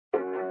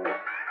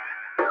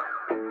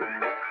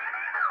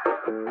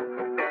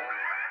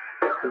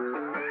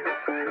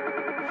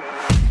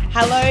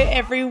Hello,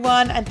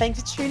 everyone, and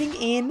thanks for tuning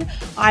in.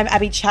 I'm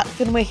Abby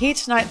Chatfin. We're here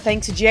tonight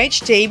thanks to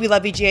GHD. We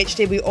love you,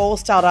 GHD. We all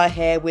styled our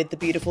hair with the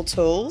beautiful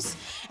tools,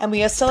 and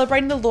we are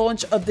celebrating the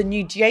launch of the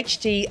new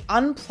GHD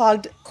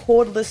Unplugged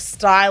Cordless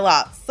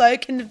Styler. So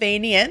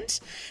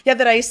convenient. The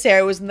other day,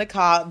 Sarah was in the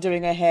car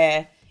doing her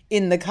hair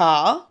in the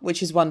car,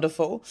 which is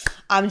wonderful.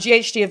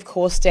 GHD, of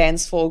course,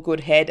 stands for Good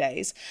Hair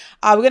Days.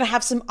 We're going to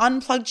have some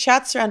unplugged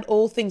chats around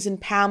all things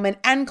empowerment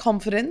and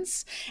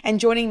confidence. And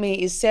joining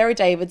me is Sarah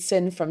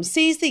Davidson from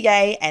Seize the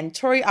Yay and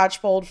Tori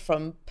Archbold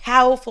from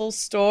Powerful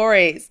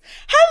Stories.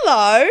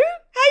 Hello.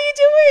 How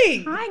are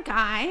you doing? Hi,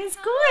 guys.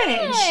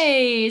 Good.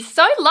 Hey,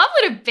 so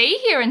lovely to be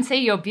here and see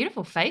your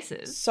beautiful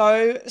faces.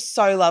 So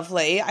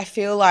lovely. I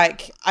feel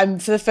like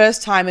for the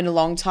first time in a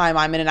long time,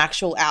 I'm in an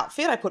actual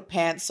outfit. I put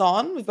pants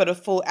on. We've got a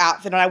full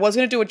outfit. And I was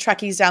going to do a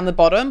trackies down the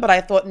bottom, but I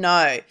thought,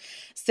 no,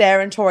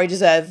 Sarah and Tori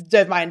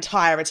deserve my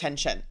entire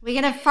attention. We're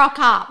going to frock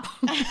up.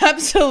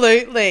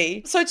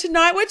 Absolutely. So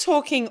tonight we're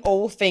talking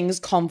all things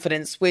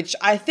confidence, which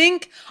I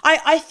think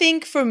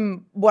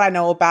from what I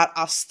know about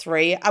us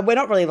three, we're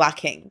not really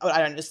lacking. I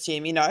don't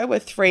assume, we're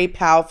three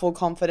powerful,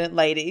 confident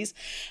ladies.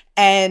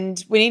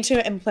 And we need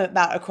to implement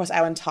that across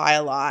our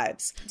entire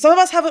lives. Some of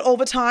us have it all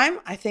the time,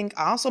 I think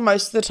us, or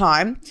most of the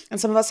time. And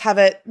some of us have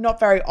it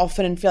not very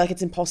often and feel like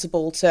it's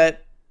impossible to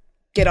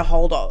get a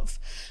hold of.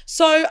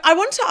 So I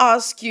want to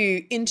ask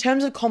you, in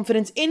terms of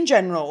confidence in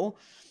general,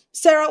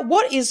 Sarah,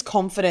 what is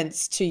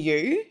confidence to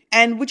you?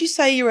 And would you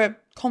say you're a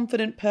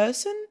confident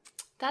person?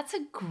 That's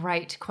a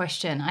great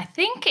question. I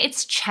think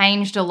it's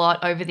changed a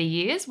lot over the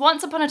years.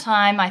 Once upon a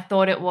time, I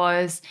thought it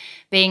was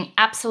being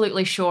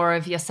absolutely sure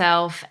of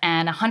yourself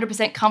and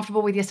 100%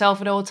 comfortable with yourself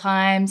at all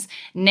times,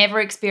 never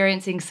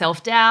experiencing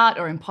self-doubt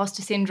or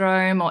imposter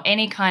syndrome or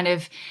any kind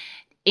of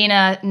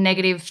inner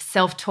negative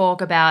self-talk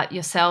about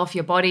yourself,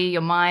 your body, your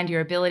mind,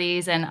 your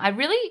abilities. And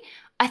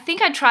I think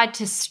I tried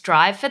to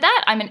strive for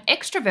that. I'm an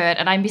extrovert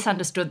and I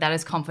misunderstood that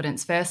as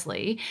confidence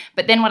firstly.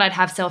 But then when I'd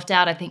have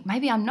self-doubt, I think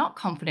maybe I'm not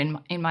confident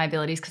in my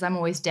abilities because I'm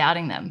always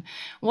doubting them.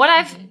 What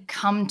I've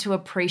come to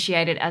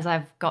appreciate it as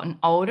I've gotten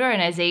older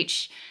and as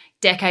each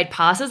decade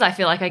passes, I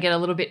feel like I get a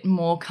little bit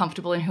more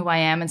comfortable in who I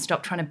am and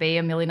stop trying to be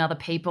a million other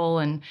people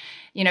and,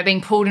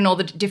 being pulled in all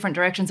the different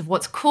directions of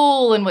what's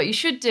cool and what you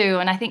should do.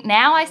 And I think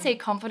now I see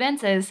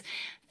confidence as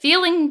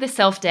feeling the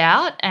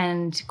self-doubt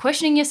and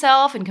questioning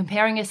yourself and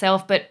comparing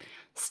yourself, but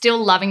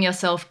still loving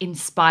yourself in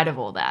spite of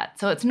all that.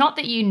 So it's not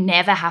that you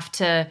have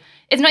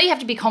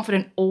to be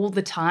confident all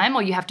the time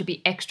or you have to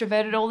be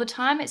extroverted all the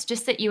time. It's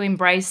just that you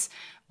embrace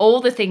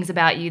all the things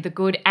about you, the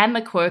good and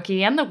the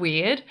quirky and the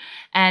weird,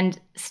 and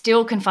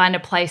still can find a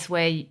place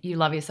where you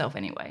love yourself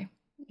anyway.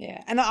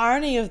 Yeah. And the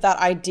irony of that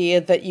idea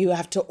that you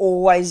have to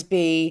always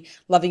be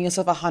loving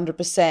yourself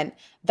 100%,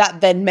 that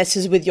then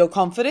messes with your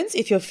confidence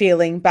if you're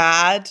feeling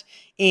bad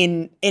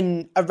in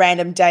a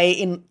random day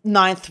in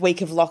 9th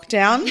week of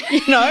lockdown,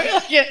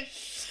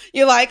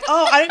 You're like,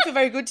 oh, I don't feel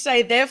very good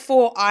today.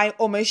 Therefore, I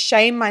almost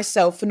shame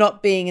myself for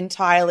not being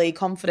entirely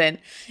confident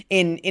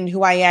in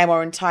who I am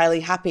or entirely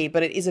happy.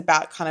 But it is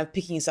about kind of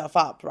picking yourself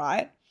up,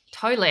 right?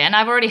 Totally. And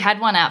I've already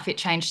had one outfit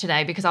change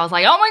today because I was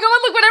like, oh my God,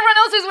 look what everyone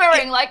else is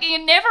wearing. Like,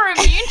 you're never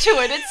immune to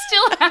it. It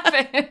still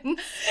happens.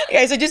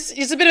 Okay, so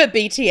just a bit of a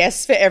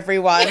BTS for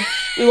everyone.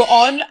 We were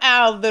on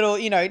our little,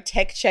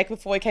 tech check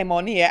before we came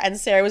on here, and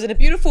Sarah was in a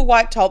beautiful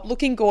white top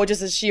looking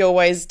gorgeous as she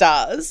always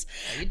does.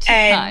 You're too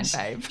kind,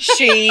 babe.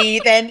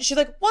 she's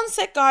like, one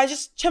sec, guys,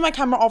 just turn my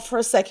camera off for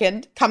a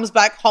second. Comes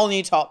back, whole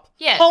new top.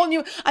 Yeah.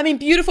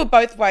 Beautiful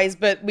both ways,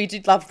 but we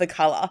did love the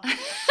colour.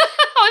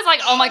 I was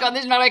like, oh my God,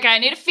 this is not okay. I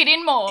need to fit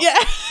in more. Yeah.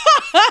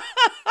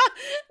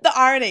 The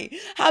irony.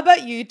 How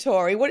about you,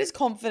 Tori? What is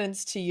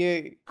confidence to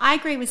you? I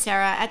agree with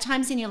Sarah. At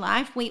times in your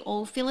life, we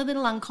all feel a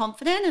little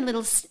unconfident, a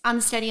little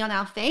unsteady on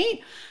our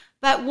feet.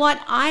 But what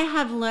I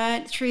have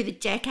learned through the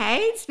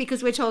decades,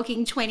 because we're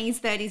talking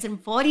 20s, 30s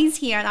and 40s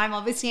here, and I'm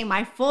obviously in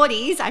my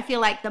 40s, I feel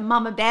like the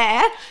mama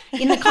bear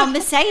in the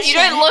conversation. You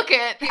don't look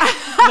it.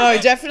 No,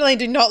 definitely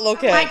do not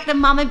look it. Like the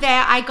mama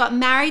bear, I got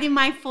married in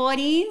my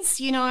 40s,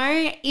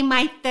 In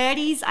my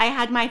 30s, I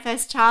had my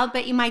first child,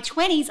 but in my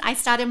 20s, I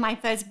started my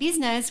first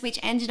business, which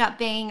ended up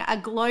being a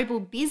global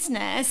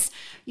business,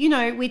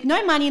 with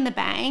no money in the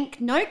bank,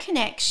 no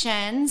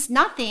connections,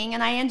 nothing.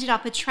 And I ended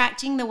up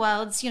attracting the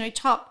world's,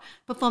 top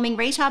performing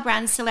retail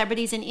brands,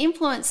 celebrities and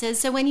influencers.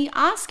 So when you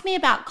ask me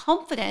about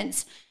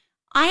confidence,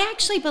 I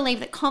actually believe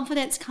that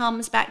confidence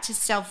comes back to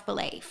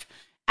self-belief.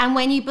 And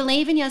when you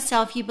believe in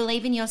yourself, you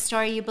believe in your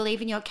story, you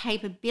believe in your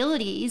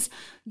capabilities,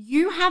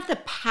 you have the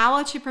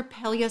power to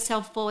propel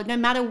yourself forward no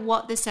matter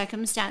what the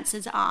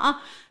circumstances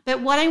are.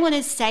 But what I want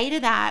to say to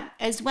that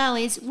as well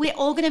is we're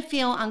all going to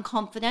feel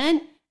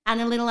unconfident and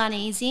a little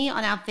uneasy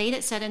on our feet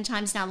at certain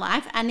times in our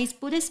life. And this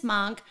Buddhist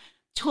monk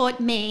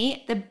taught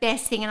me the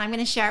best thing, and I'm going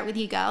to share it with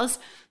you girls.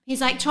 He's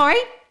like, Tori,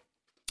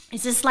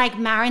 it's just like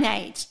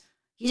marinade.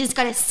 You just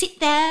got to sit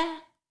there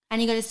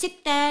and you got to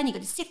sit there and you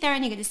got to sit there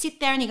and you got to sit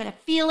there and you got to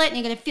feel it and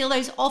you're going to feel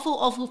those awful,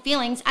 awful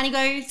feelings. And he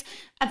goes,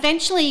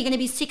 eventually you're going to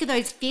be sick of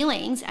those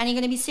feelings and you're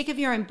going to be sick of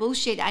your own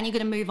bullshit and you're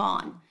going to move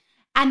on.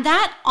 And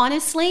that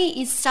honestly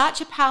is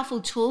such a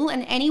powerful tool,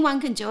 and anyone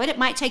can do it. It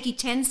might take you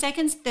 10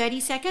 seconds, 30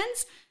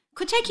 seconds,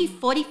 could take you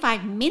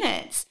 45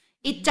 minutes.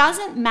 It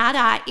doesn't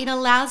matter. It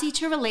allows you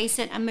to release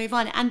it and move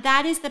on. And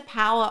that is the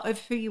power of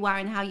who you are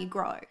and how you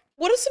grow.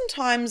 What are some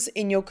times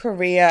in your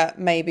career,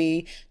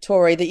 maybe,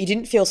 Tori, that you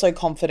didn't feel so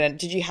confident?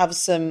 Did you have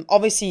some,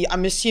 obviously,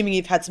 I'm assuming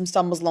you've had some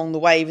stumbles along the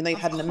way, even though you've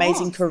had an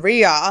amazing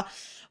career.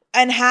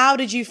 And how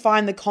did you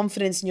find the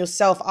confidence in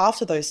yourself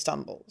after those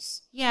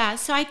stumbles? Yeah,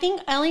 so I think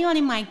early on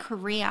in my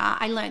career,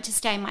 I learned to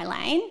stay in my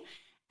lane.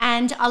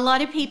 And a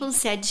lot of people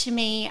said to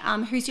me,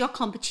 who's your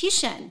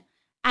competition?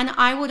 And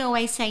I would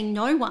always say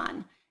no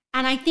one.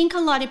 And I think a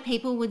lot of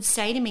people would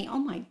say to me, oh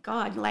my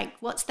God, like,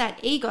 what's that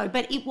ego?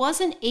 But it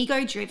wasn't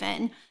ego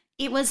driven.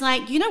 It was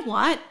like, you know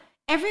what?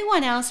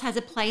 Everyone else has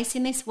a place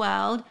in this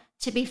world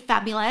to be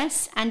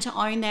fabulous and to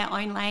own their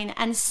own lane.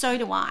 And so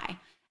do I.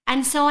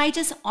 And so I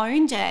just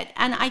owned it.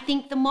 And I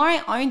think the more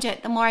I owned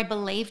it, the more I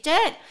believed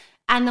it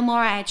and the more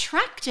I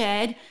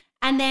attracted.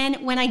 And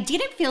then when I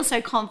didn't feel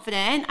so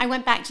confident, I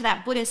went back to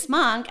that Buddhist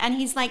monk and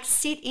he's like,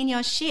 sit in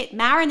your shit,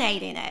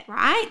 marinate in it,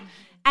 right?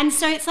 And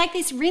so it's like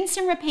this rinse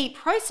and repeat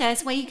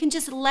process where you can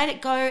just let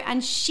it go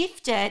and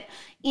shift it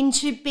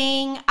into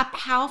being a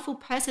powerful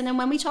person. And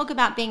when we talk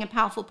about being a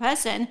powerful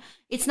person,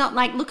 it's not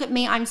like, look at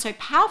me, I'm so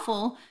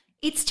powerful.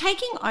 It's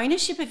taking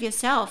ownership of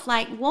yourself,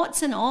 like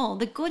warts and all,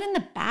 the good and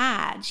the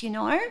bad, you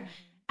know?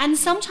 And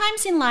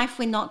sometimes in life,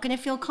 we're not going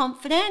to feel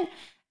confident.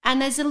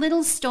 And there's a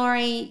little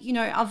story, you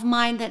know, of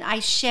mine that I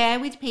share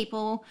with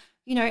people,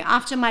 you know,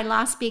 after my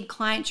last big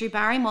client, Drew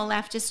Barrymore,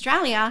 left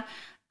Australia.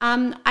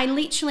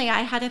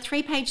 I had a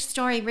 3-page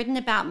story written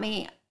about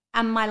me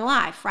and my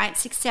life, right?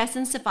 Success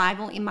and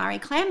survival in Marie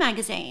Claire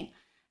magazine.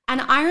 And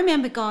I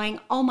remember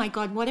going, oh my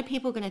God, what are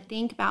people going to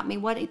think about me?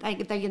 What are they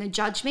going to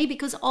judge me?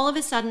 Because all of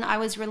a sudden I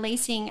was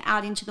releasing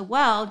out into the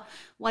world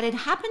what had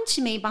happened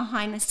to me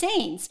behind the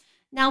scenes.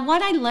 Now,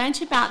 what I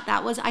learned about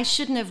that was I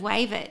shouldn't have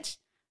wavered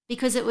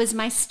because it was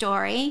my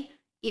story,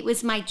 it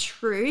was my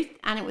truth,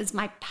 and it was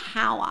my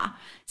power.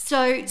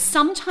 So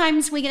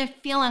sometimes we're going to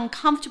feel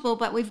uncomfortable,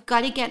 but we've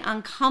got to get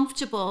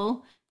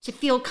uncomfortable to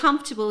feel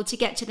comfortable to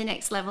get to the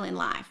next level in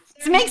life.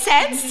 Does it make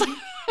sense?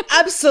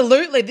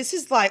 Absolutely. This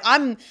is like,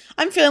 I'm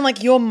feeling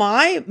like you're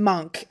my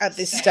monk at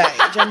this stage.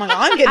 I'm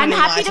getting I'm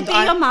happy to be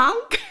your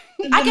monk.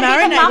 I can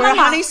marinade, be the mama or a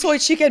honey soy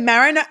chicken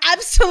marinade.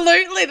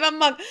 Absolutely, the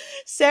monk.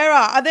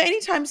 Sarah, are there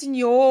any times in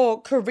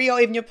your career or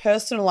even your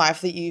personal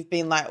life that you've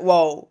been like,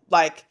 whoa,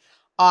 like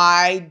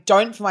I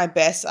don't for my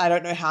best, I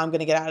don't know how I'm going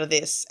to get out of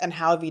this, and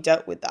how have you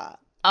dealt with that?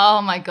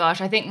 Oh my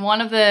gosh. I think one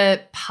of the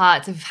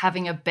parts of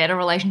having a better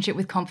relationship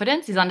with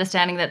confidence is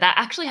understanding that that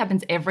actually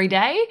happens every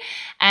day,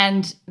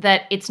 and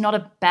that it's not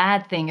a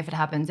bad thing if it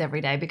happens every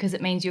day, because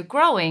it means you're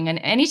growing. And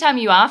anytime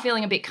you are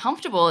feeling a bit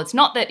comfortable, it's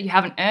not that you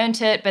haven't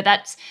earned it, but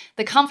that's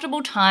the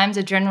comfortable times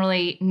are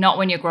generally not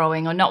when you're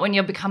growing or not when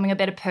you're becoming a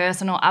better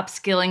person or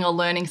upskilling or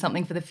learning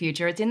something for the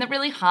future. It's in the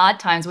really hard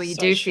times where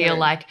you feel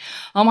like,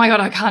 oh my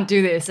God, I can't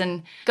do this.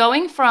 And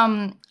going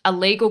from a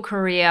legal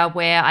career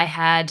where I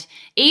had,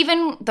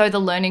 even though the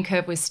learning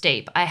curve was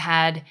steep, I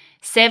had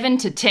 7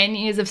 to 10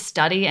 years of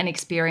study and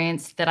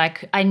experience that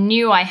I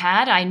knew I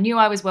had. I knew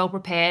I was well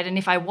prepared. And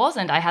if I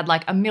wasn't, I had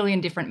like a million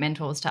different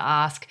mentors to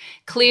ask,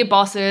 clear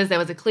bosses, there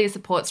was a clear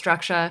support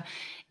structure.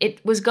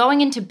 It was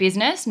going into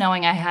business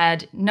knowing I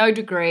had no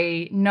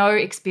degree, no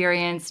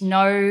experience,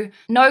 no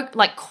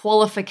like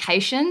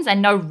qualifications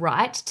and no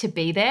right to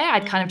be there.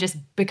 I'd kind of just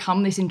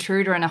become this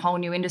intruder in a whole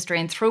new industry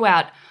and threw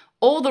out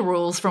all the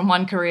rules from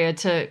one career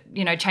to,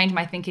 you know, change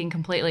my thinking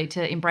completely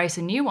to embrace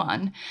a new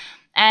one.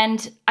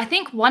 And I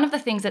think one of the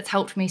things that's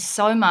helped me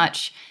so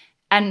much,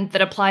 and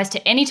that applies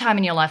to any time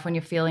in your life when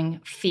you're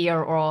feeling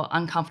fear or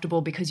uncomfortable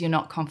because you're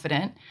not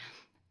confident,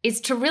 is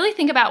to really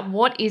think about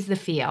what is the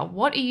fear?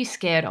 What are you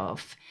scared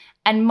of?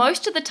 And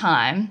most of the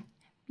time,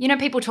 you know,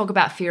 people talk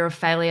about fear of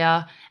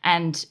failure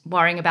and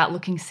worrying about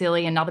looking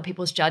silly and other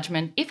people's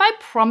judgment. If I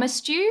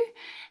promised you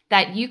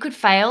that you could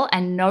fail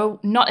and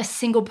not a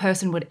single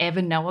person would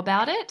ever know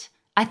about it,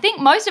 I think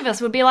most of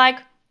us would be like,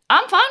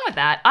 I'm fine with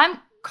that. I'm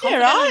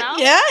confident enough.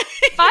 Yeah.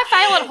 If I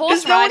fail at horse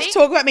There's no one riding, to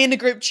talk about me in the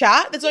group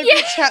chat. There's no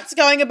group chats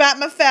going about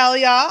my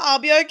failure. I'll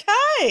be okay.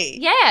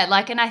 yeah,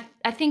 like, and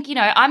I think, you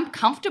know, I'm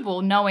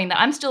comfortable knowing that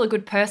I'm still a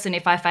good person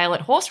if I fail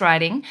at horse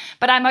riding,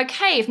 but I'm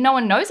okay if no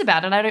one knows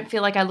about it. I don't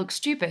feel like I look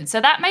stupid.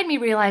 So that made me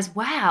realize,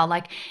 wow,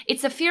 like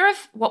it's the fear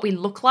of what we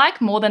look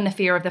like more than the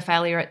fear of the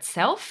failure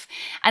itself.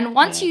 And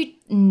once you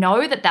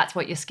know that that's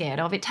what you're scared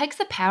of, it takes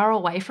the power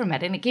away from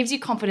it and it gives you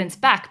confidence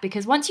back,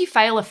 because once you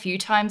fail a few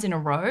times in a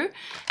row,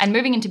 and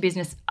moving into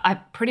business, I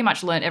pretty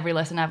much learned every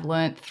lesson I've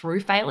learned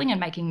through failing and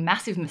making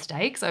massive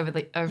mistakes over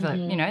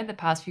you know, the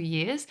past few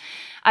years.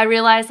 I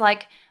realized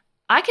like,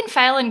 I can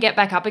fail and get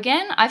back up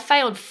again. I've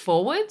failed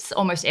forwards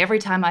almost every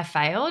time I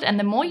failed. And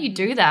the more you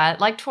do that,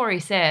 like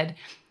Tori said,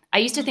 I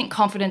used to think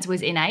confidence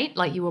was innate,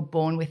 like you were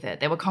born with it.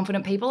 There were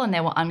confident people and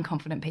there were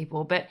unconfident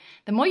people. But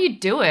the more you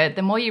do it,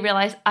 the more you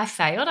realize I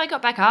failed, I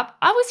got back up,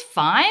 I was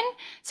fine.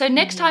 So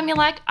next time you're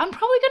like, I'm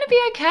probably going to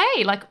be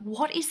okay. Like,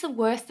 what is the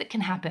worst that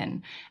can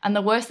happen? And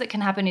the worst that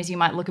can happen is you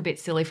might look a bit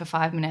silly for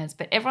 5 minutes,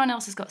 but everyone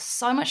else has got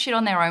so much shit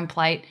on their own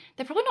plate.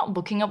 They're probably not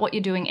looking at what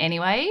you're doing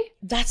anyway.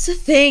 That's the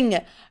thing.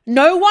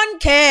 No one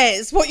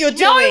cares what you're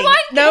doing.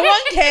 No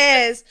one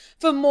cares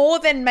for more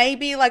than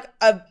maybe like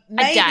a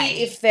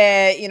day. If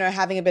they're, you know,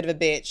 having a bit of a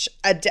bitch,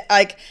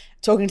 like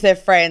talking to their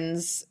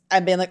friends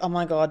and being like, oh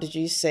my God, did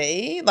you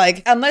see?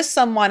 Like, unless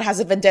someone has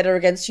a vendetta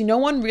against you, no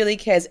one really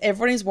cares.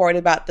 Everyone is worried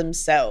about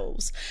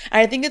themselves. And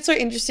I think it's so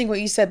interesting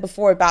what you said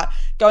before about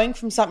going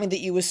from something that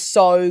you were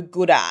so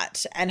good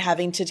at and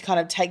having to kind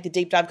of take the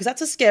deep dive, because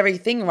that's a scary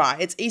thing, right?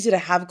 It's easy to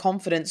have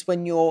confidence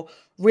when you're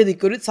really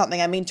good at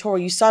something. I mean,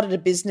 Tori, you started a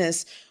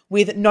business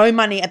with no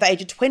money at the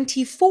age of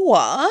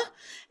 24.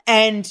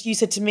 And you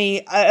said to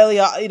me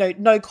earlier, you know,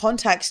 no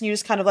contacts, and you're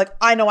just kind of like,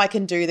 I know I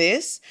can do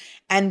this.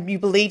 And you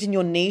believed in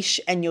your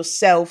niche and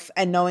yourself,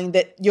 and knowing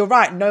that you're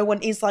right, no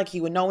one is like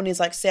you and no one is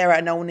like Sarah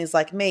and no one is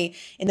like me,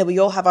 and that we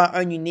all have our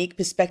own unique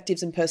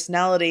perspectives and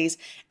personalities,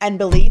 and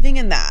believing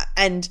in that.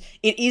 And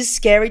it is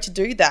scary to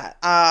do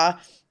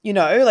that. You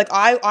know, like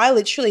I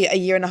literally a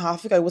year and a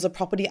half ago was a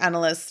property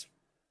analyst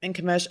in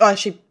commercial,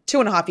 actually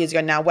 2.5 years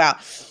ago now, wow,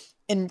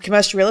 in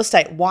commercial real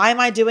estate. Why am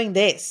I doing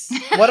this?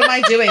 What am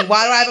I doing?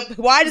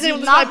 Why does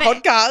anyone listen to my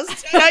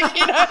podcast? Like,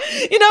 you know what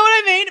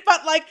I mean?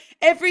 But like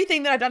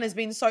everything that I've done has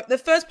been so, the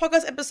first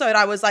podcast episode,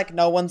 I was like,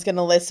 no one's going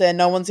to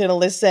listen.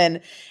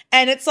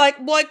 And it's like,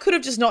 well, I could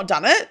have just not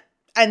done it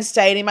and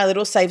stayed in my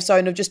little safe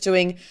zone of just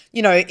doing,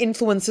 you know,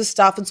 influencer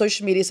stuff and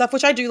social media stuff,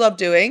 which I do love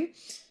doing.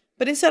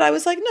 But instead I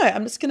was like, no,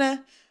 I'm just going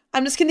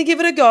to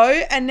give it a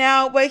go. And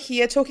now we're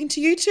here talking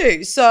to you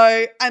too.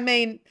 So, I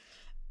mean,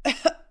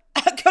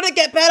 I've got to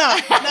get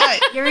better. No.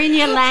 You're in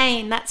your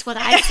lane. That's what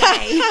I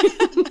say.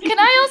 Can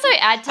I also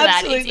add to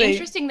that? Absolutely. It's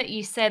interesting that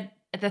you said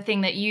the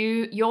thing that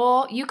you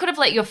could have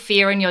let your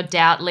fear and your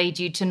doubt lead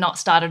you to not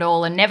start at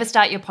all and never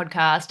start your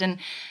podcast. And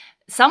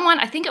someone,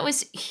 I think it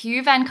was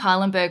Hugh Van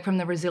Cuylenberg from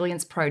the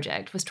Resilience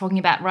Project, was talking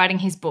about writing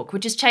his book,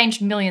 which has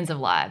changed millions of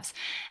lives.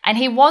 And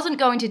he wasn't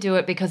going to do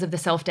it because of the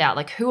self-doubt.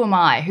 Like, who am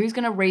I? Who's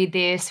going to read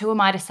this? Who am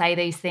I to say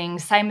these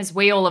things? Same as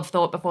we all have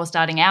thought before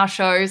starting our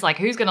shows. Like,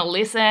 who's going to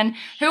listen?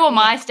 Who am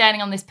I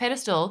standing on this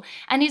pedestal?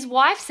 And his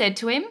wife said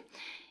to him,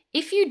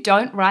 if you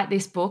don't write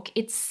this book,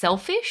 it's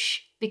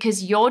selfish,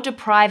 because you're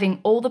depriving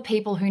all the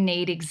people who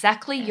need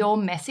exactly your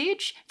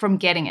message from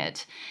getting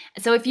it.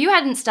 So if you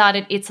hadn't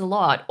started It's a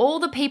Lot, all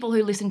the people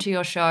who listen to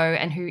your show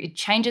and who it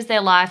changes their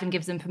life and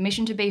gives them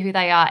permission to be who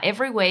they are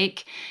every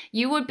week,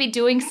 you would be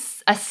doing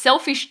a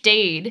selfish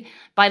deed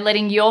by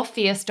letting your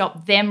fear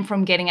stop them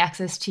from getting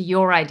access to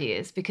your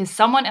ideas, because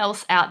someone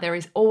else out there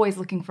is always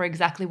looking for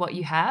exactly what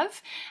you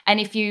have. And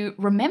if you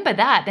remember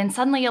that, then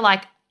suddenly you're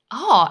like,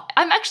 oh,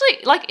 I'm actually,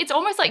 like, it's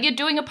almost like you're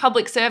doing a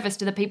public service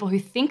to the people who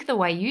think the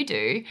way you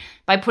do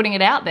by putting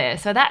it out there.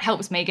 So that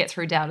helps me get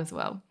through doubt as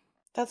well.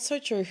 That's so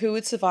true. Who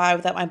would survive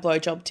without my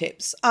blowjob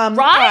tips?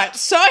 Right?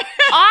 So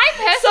I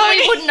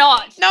personally would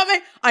not. No,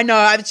 I know.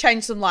 I've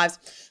changed some lives.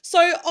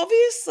 So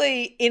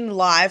obviously in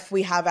life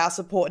we have our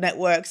support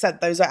networks,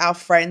 that those are our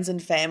friends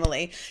and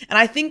family. And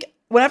I think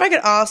whenever I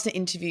get asked in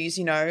interviews,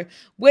 you know,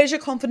 where does your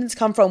confidence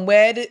come from?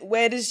 Where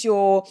does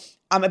your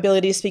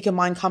ability to speak your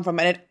mind come from?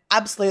 And it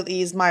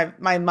absolutely is my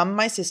mum,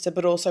 my sister,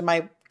 but also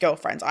my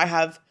girlfriends. I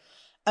have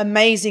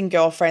amazing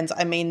girlfriends.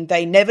 I mean,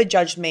 they never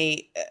judge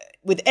me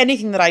with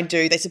anything that I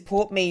do. They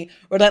support me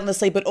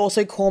relentlessly, but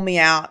also call me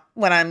out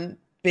when I'm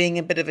being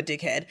a bit of a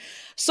dickhead.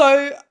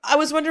 So I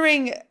was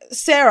wondering,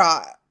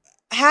 Sarah,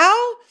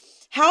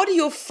 how do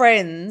your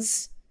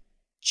friends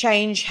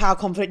change how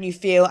confident you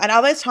feel? And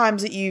are there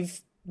times that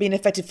you've been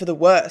affected for the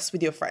worse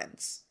with your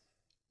friends?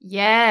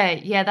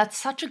 Yeah, that's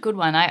such a good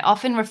one. I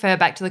often refer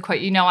back to the quote.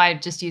 You know, I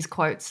just use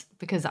quotes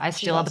because I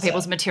steal other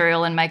people's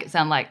material and make it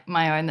sound like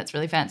my own. That's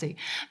really fancy.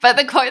 But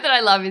the quote that I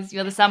love is,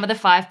 you're the sum of the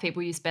 5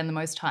 people you spend the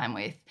most time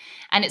with.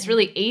 And it's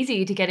really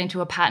easy to get into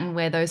a pattern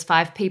where those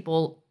 5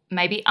 people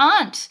maybe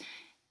aren't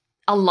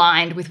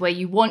aligned with where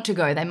you want to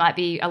go. They might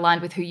be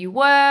aligned with who you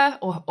were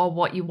or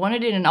what you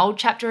wanted in an old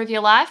chapter of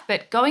your life.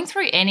 But going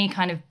through any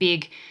kind of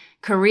big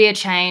career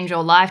change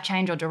or life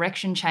change or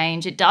direction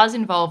change, it does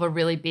involve a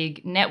really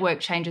big network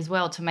change as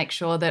well, to make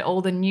sure that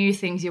all the new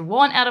things you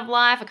want out of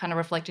life are kind of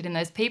reflected in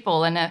those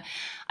people. And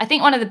I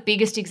think one of the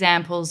biggest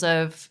examples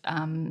of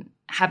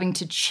having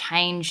to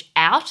change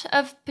out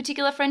of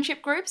particular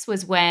friendship groups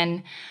was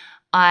when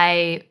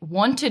I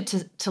wanted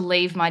to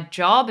leave my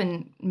job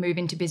and move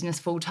into business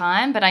full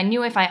time, but I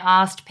knew if I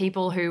asked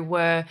people who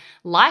were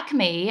like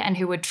me and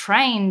who were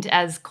trained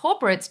as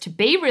corporates to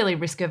be really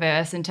risk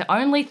averse and to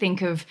only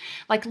think of,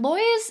 like,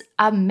 lawyers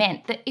are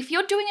meant that if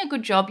you're doing a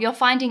good job, you're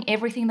finding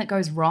everything that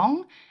goes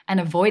wrong and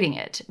avoiding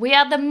it. We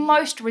are the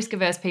most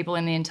risk-averse people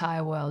in the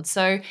entire world.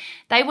 So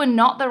they were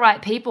not the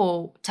right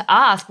people to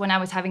ask when I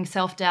was having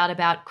self-doubt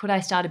about, could I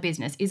start a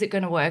business? Is it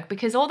going to work?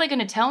 Because all they're going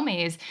to tell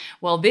me is,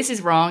 well, this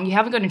is wrong. You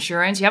haven't got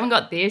insurance. You haven't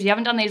got this. You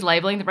haven't done these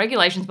labeling, the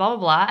regulations, blah, blah,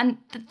 blah. And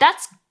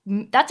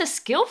that's a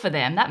skill for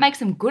them. That makes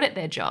them good at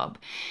their job.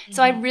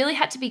 So I really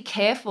had to be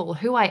careful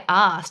who I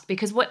asked,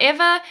 because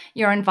whatever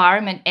your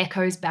environment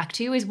echoes back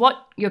to you is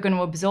what you're going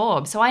to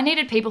absorb. So I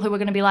needed people who were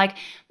going to be like,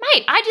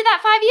 mate, I did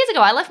that 5 years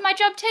ago. I left my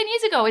job 10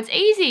 years ago. It's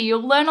easy.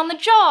 You'll learn on the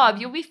job.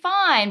 You'll be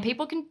fine.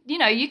 People can,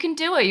 you can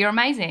do it. You're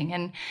amazing.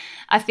 And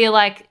I feel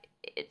like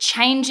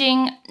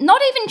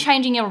not even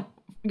changing your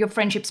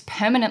friendships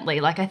permanently.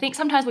 Like, I think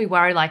sometimes we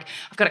worry, like,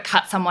 I've got to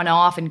cut someone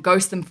off and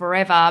ghost them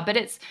forever, but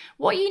it's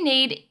what you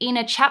need in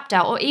a chapter,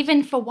 or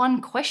even for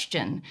one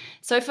question.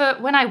 So for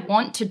when I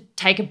want to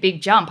take a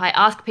big jump, I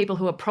ask people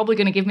who are probably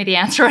going to give me the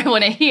answer I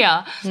want to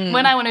hear.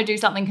 When I want to do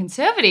something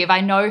conservative,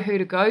 I know who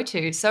to go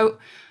to. So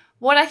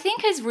what I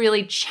think has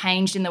really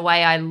changed in the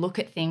way I look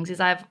at things is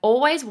I've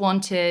always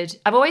looked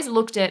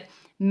at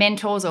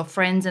mentors or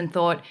friends and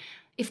thought,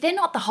 if they're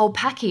not the whole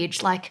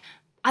package, like,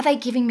 are they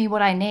giving me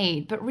what I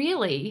need? But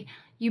really,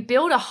 you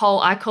build a whole,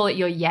 I call it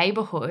your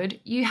neighborhood.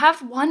 You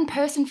have one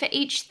person for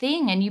each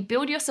thing, and you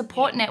build your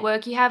support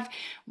network. You have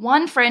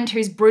one friend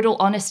whose brutal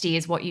honesty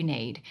is what you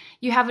need.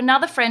 You have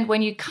another friend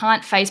when you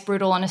can't face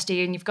brutal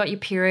honesty and you've got your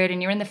period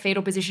and you're in the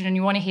fetal position and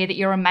you want to hear that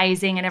you're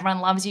amazing and everyone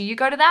loves you. You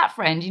go to that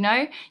friend,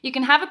 You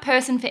can have a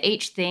person for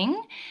each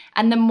thing.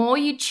 And the more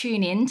you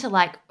tune in to,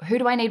 like, who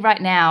do I need right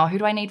now? Who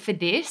do I need for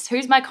this?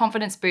 Who's my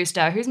confidence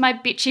booster? Who's my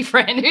bitchy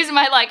friend? Who's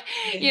my,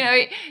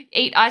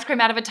 eat ice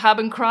cream out of a tub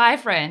and cry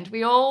friend?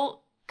 We all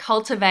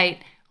cultivate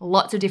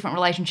lots of different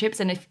relationships,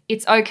 and if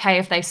it's okay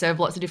if they serve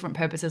lots of different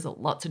purposes at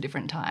lots of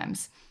different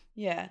times.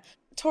 Yeah.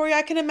 Tori,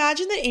 I can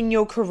imagine that in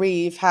your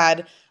career you've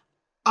had,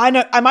 I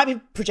know I might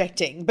be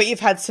projecting, but you've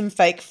had some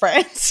fake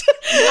friends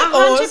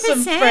or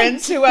some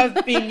friends who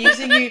have been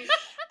using you.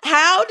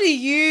 How do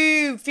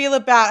you feel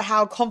about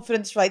how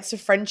confidence relates to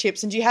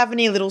friendships? And do you have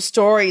any little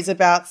stories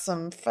about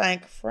some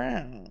fake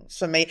friends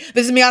for me?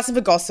 This is me asking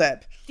for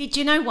gossip. Did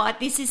you know what?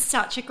 This is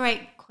such a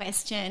great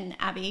question,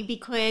 Abby,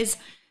 because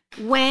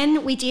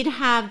when we did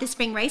have the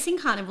Spring Racing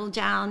Carnival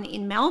down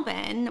in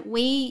Melbourne,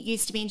 we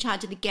used to be in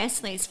charge of the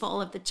guest list for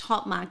all of the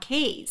top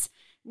marquees.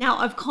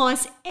 Now, of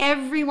course,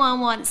 everyone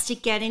wants to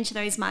get into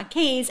those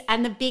marquees,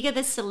 and the bigger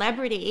the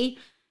celebrity,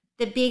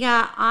 the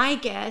bigger, I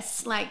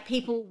guess, like,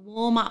 people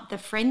warm up the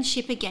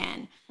friendship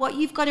again. What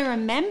you've got to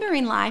remember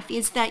in life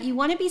is that you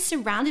want to be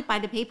surrounded by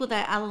the people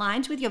that are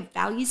aligned with your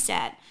value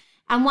set.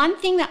 And one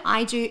thing that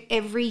I do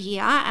every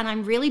year, and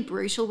I'm really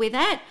brutal with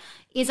it,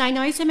 is I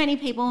know so many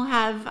people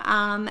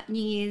have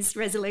New Year's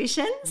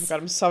resolutions. Oh my God,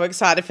 I'm so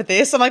excited for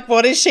this. I'm like,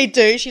 what does she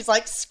do? She's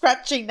like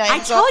scratching names I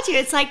told you,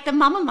 it's like the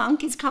mama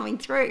monk is coming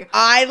through.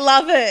 I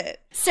love it.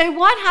 So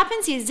what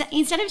happens is,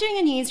 instead of doing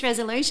a New Year's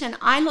resolution,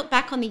 I look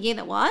back on the year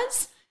that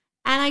was,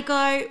 and I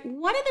go,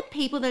 what are the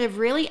people that have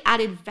really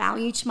added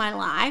value to my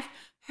life?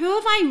 Who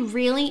have I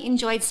really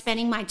enjoyed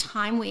spending my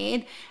time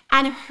with?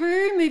 And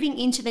who moving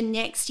into the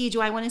next year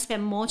do I want to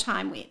spend more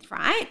time with,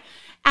 right?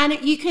 And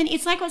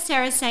it's like what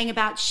Sarah's saying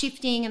about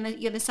shifting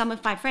and you're the sum of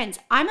 5 friends.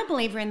 I'm a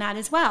believer in that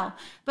as well.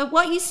 But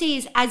what you see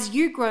is, as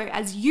you grow,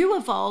 as you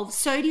evolve,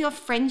 so do your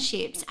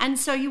friendships. And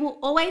so you will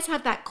always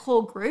have that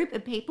core group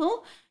of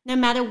people, no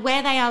matter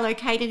where they are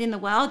located in the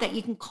world, that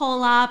you can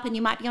call up, and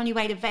you might be on your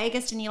way to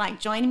Vegas and you're like,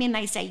 join me, and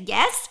they say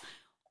yes.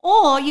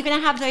 Or you're going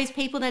to have those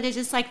people that are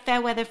just like fair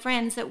weather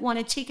friends that want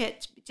a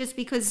ticket just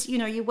because,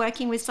 you're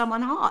working with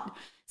someone hot.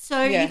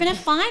 So You're going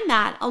to find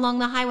that along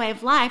the highway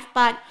of life,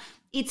 but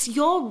it's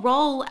your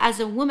role as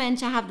a woman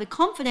to have the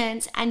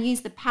confidence and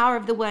use the power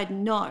of the word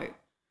no.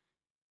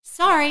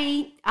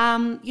 Sorry,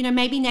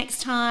 maybe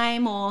next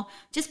time, or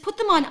just put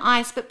them on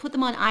ice, but put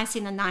them on ice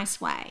in a nice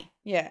way.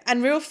 Yeah,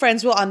 and real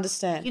friends will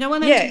understand. You don't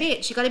want them to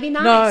bitch. You got to be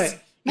nice. No.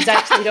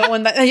 Exactly. You don't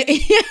want that.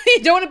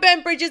 You don't want to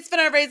burn bridges for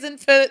no reason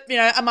for,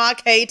 a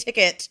marquee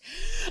ticket.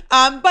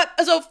 But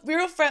as well,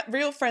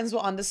 real friends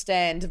will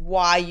understand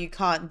why you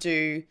can't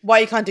do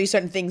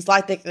certain things,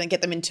 like they can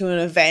get them into an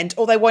event,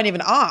 or they won't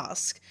even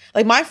ask.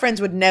 Like, my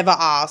friends would never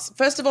ask.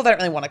 First of all, they don't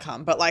really want to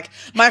come, but like,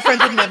 my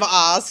friends would never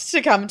ask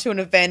to come to an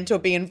event or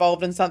be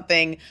involved in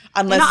something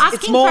unless They're not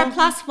it's asking more for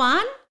a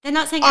 +1. They're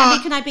not saying,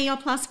 Abby, can I be your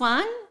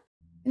 +1?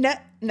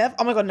 Never.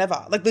 Oh my God,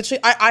 never. Like, literally,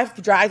 I've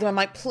dragged them. I'm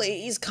like,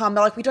 please come.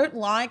 They're like, we don't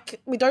like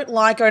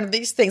going to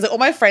these things. Like, all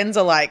my friends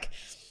are like,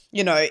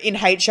 in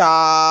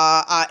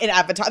HR, in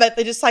advertising.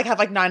 They just like have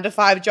like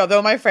 9-to-5 job. They're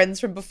all my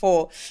friends from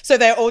before, so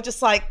they're all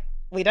just like,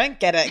 we don't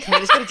get it. Can we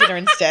just go to dinner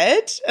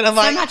instead? And I'm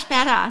like, so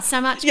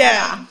much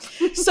better.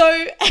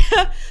 So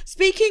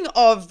speaking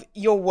of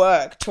your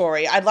work,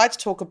 Tori, I'd like to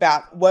talk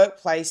about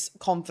workplace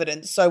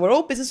confidence. So we're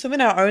all businesswomen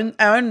in our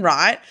own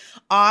right.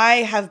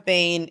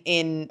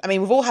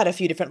 We've all had a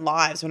few different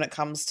lives when it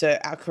comes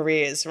to our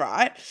careers,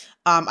 right?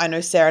 I know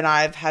Sarah and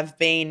I have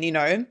been,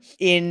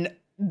 in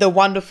the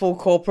wonderful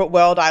corporate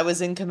world. I was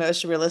in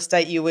commercial real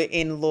estate. You were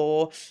in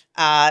law.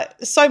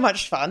 So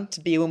much fun to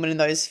be a woman in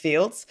those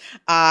fields.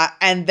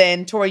 And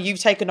then, Tori, you've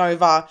taken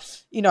over,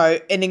 you know,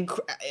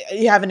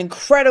 you have an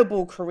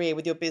incredible career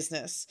with your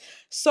business.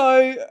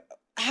 So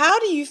how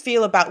do you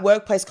feel about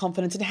workplace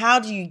confidence, and how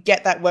do you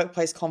get that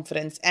workplace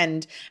confidence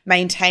and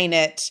maintain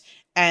it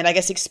and I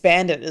guess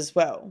expand it as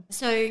well?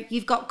 So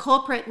you've got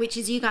corporate, which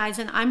is you guys,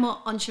 and I'm more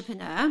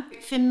entrepreneur.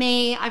 For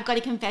me, I've got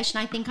a confession.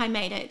 I think I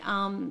made it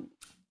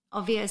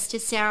obvious to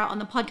Sarah on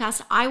the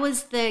podcast. I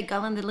was the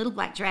girl in the little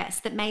black dress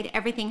that made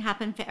everything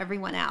happen for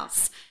everyone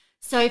else.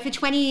 So for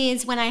 20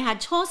 years when I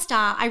had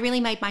Torstar, I really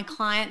made my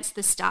clients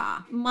the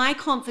star. My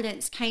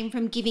confidence came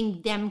from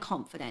giving them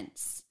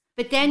confidence.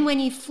 But then when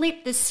you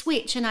flip the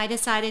switch and I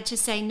decided to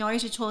say no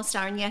to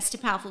Torstar and yes to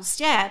Powerful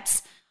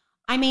Steps,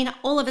 I mean,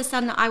 all of a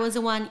sudden I was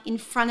the one in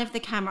front of the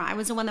camera. I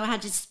was the one that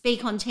had to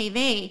speak on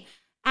TV.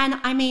 And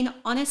I mean,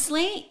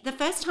 honestly, the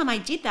first time I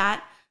did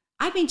that,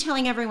 I've been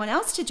telling everyone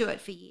else to do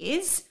it for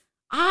years.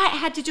 I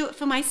had to do it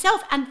for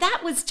myself. And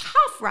that was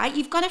tough, right?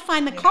 You've got to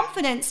find the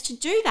confidence to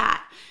do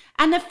that.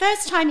 And the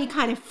first time you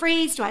kind of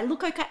freeze, do I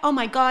look okay? Oh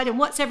my God, and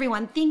what's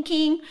everyone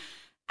thinking?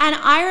 And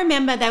I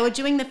remember they were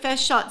doing the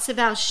first shots of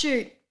our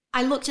shoot.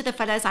 I looked at the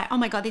photos like, oh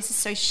my God, this is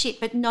so shit.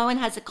 But no one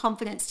has the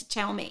confidence to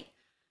tell me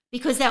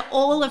because they're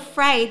all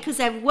afraid because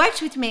they've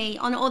worked with me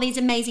on all these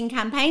amazing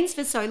campaigns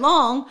for so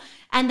long.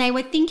 And they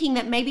were thinking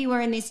that maybe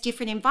we're in this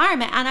different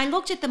environment. And I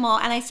looked at them all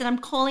and I said, I'm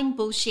calling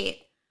bullshit.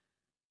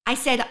 I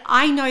said,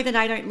 I know that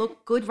I don't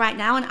look good right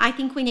now and I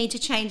think we need to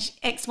change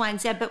X, Y,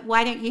 and Z, but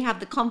why don't you have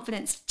the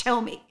confidence to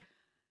tell me?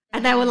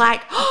 And they were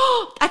like,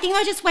 oh, I think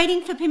they're just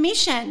waiting for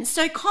permission.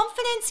 So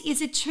confidence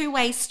is a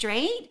two-way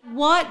street.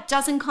 What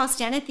doesn't cost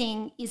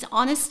anything is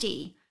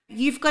honesty.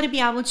 You've got to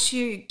be able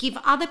to give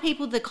other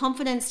people the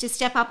confidence to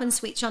step up and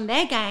switch on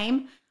their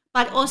game,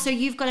 but also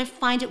you've got to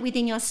find it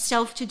within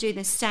yourself to do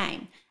the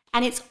same.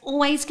 And it's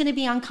always going to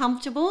be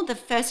uncomfortable, the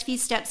first few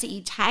steps that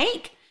you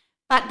take,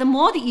 but the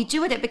more that you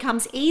do it, it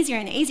becomes easier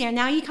and easier. And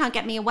now you can't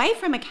get me away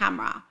from a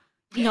camera.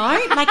 You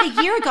know, like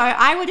a year ago,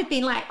 I would have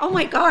been like, oh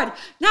my God.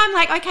 Now I'm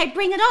like, okay,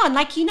 bring it on.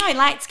 Like, you know,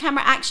 lights,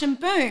 camera, action,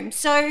 boom.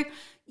 So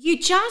you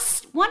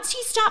just, once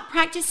you start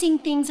practicing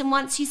things and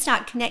once you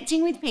start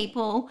connecting with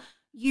people,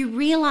 you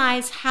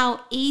realize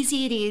how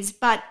easy it is,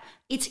 but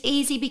it's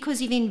easy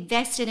because you've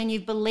invested and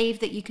you've believed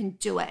that you can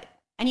do it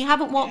and you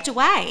haven't walked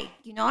away,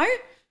 you know?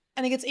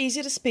 And it gets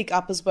easier to speak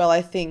up as well.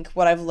 I think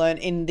what I've learned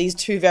in these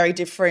two very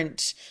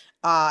different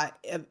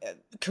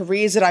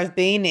careers that I've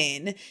been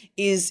in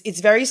is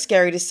it's very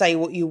scary to say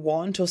what you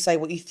want or say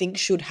what you think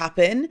should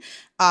happen.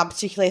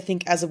 Particularly, I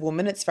think as a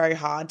woman, it's very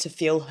hard to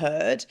feel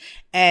heard.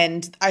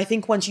 And I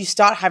think once you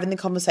start having the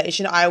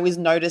conversation, I always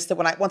notice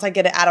that once I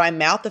get it out of my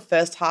mouth, the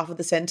first half of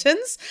the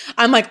sentence,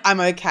 I'm like,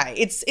 I'm okay.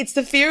 It's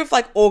the fear of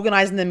like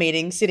organizing the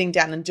meeting, sitting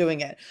down and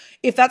doing it.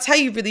 If that's how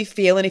you really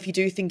feel, and if you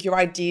do think your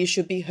ideas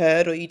should be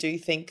heard, or you do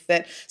think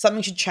that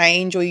something should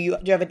change, or you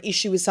do have an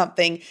issue with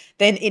something,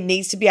 then it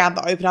needs to be out in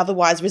the open.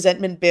 Otherwise,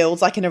 resentment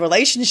builds, like in a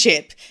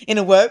relationship, in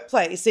a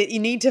workplace. You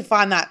need to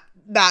find that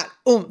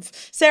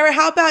oomph. Sarah,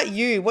 how about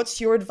you?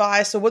 What's your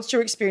advice, or what's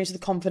your experience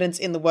with confidence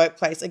in the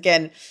workplace?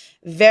 Again,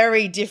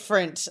 very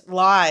different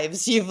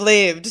lives you've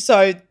lived.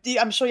 So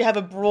I'm sure you have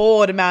a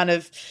broad amount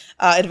of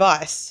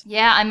advice.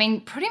 Yeah, I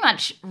mean, pretty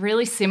much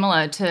really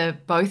similar to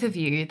both of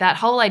you. That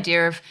whole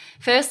idea of,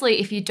 firstly,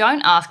 if you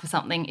don't ask for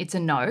something, it's a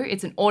no.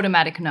 It's an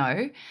automatic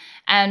no.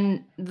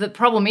 And the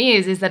problem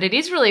is that it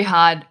is really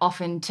hard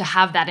often to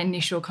have that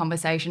initial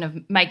conversation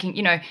of making,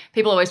 you know,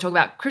 people always talk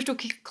about crystal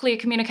clear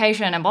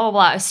communication and blah, blah,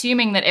 blah,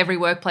 assuming that every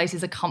workplace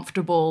is a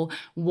comfortable,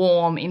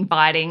 warm,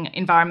 inviting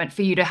environment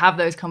for you to have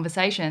those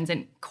conversations.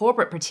 And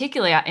corporate,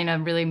 particularly in a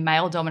really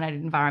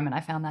male-dominated environment,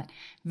 I found that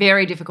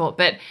very difficult.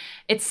 But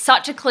it's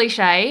such a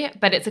cliche,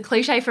 but it's a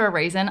cliche for a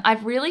reason.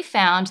 I've really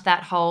found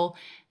that whole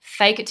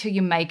fake it till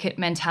you make it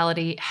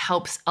mentality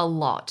helps a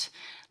lot.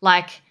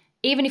 Like,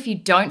 even if you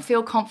don't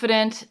feel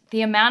confident,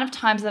 the amount of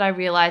times that I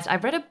realized, I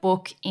read a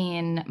book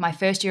in my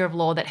first year of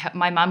law that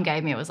my mum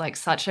gave me. It was like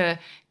such a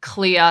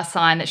clear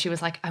sign that she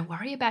was like, I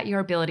worry about your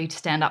ability to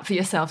stand up for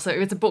yourself. So it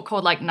was a book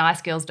called like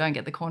Nice Girls Don't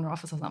Get the Corner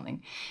Office or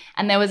something.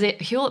 And there was a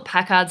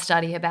Hewlett-Packard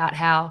study about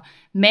how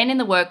men in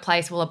the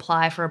workplace will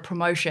apply for a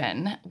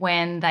promotion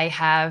when they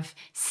have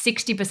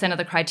 60% of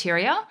the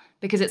criteria,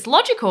 because it's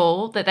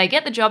logical that they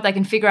get the job, they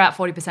can figure out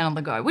 40% on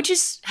the go, which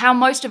is how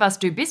most of us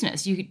do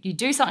business. You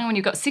do something when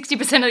you've got 60%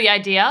 of the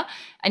idea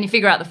and you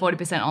figure out the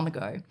 40% on the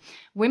go.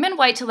 Women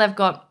wait till they've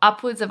got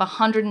upwards of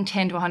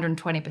 110 to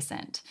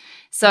 120%.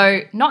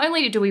 So not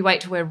only do we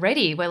wait till we're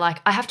ready, we're like,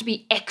 I have to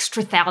be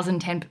extra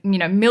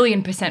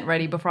 1,000,000%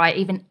 ready before I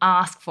even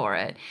ask for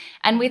it.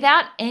 And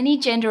without any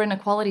gender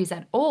inequalities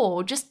at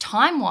all, just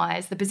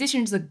time-wise, the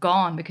positions are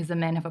gone because the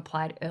men have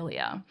applied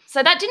earlier.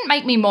 So that didn't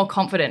make me more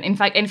confident. In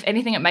fact, if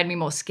anything, it made me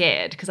more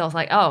scared because I was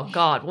like, oh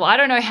God, well, I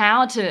don't know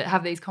how to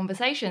have these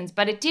conversations.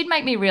 But it did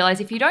make me realize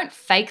if you don't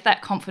fake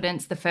that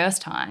confidence the first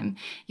time,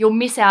 you'll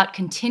miss out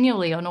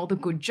continually on all the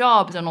good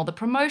jobs and all the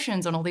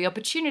promotions and all the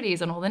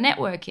opportunities and all the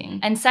networking.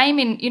 And same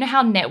in, you know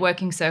how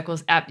networking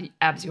circles,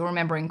 Abs, you'll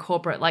remember in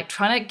corporate, like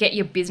trying to get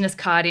your business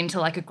card into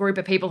like a group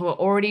of people who are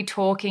already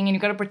talking and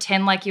you've got to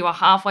pretend like you are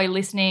halfway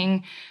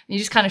listening. You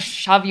just kind of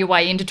shove your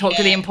way in to talk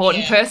to the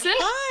important person.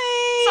 Hi.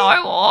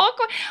 So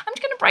awkward. I'm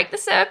just going to break the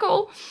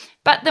circle.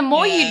 But the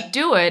more you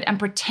do it and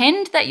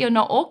pretend that you're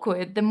not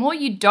awkward, the more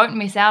you don't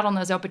miss out on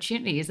those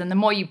opportunities. And the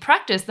more you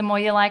practice, the more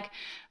you're like,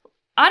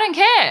 I don't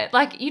care.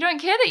 Like, you don't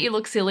care that you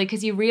look silly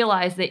because you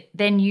realize that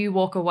then you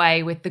walk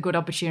away with the good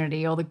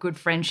opportunity or the good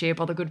friendship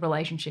or the good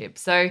relationship.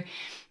 So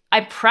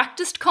I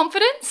practiced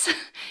confidence.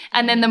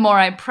 And then the more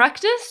I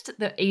practiced,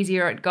 the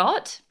easier it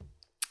got.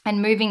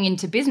 And moving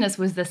into business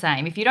was the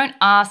same. If you don't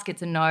ask,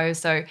 it's a no.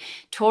 So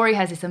Tori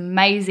has this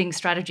amazing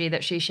strategy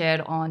that she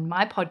shared on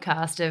my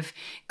podcast of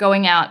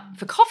going out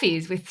for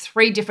coffees with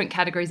 3 different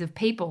categories of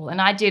people.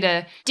 And I did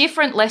a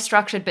different, less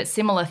structured, but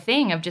similar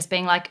thing of just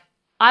being like,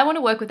 I want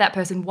to work with that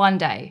person one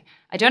day.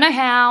 I don't know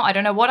how, I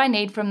don't know what I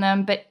need from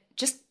them, but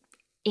just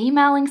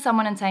emailing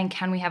someone and saying,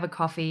 can we have a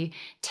coffee?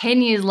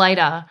 10 years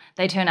later,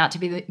 they turn out to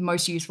be the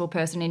most useful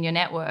person in your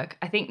network.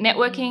 I think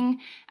networking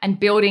and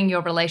building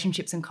your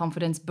relationships and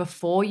confidence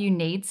before you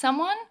need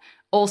someone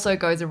also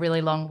goes a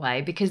really long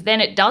way, because then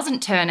it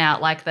doesn't turn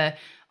out like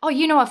oh,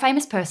 you know a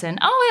famous person.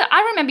 Oh,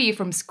 I remember you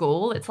from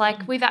school. It's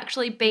like we've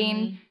actually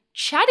been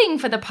chatting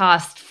for the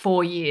past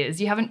 4 years.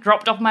 You haven't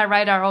dropped off my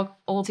radar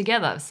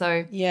altogether.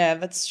 So yeah,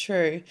 that's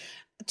true.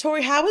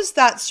 Tori, how was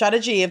that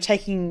strategy of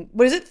taking,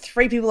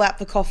 3 people out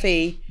for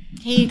coffee?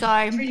 Here you go.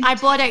 I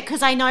bought it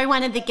because I know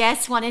one of the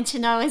guests wanted to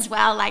know as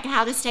well, like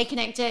how to stay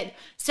connected.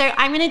 So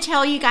I'm going to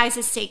tell you guys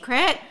a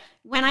secret.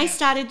 When I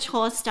started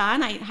Torstar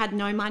and I had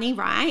no money,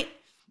 right?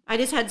 I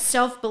just had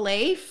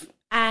self-belief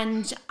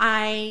and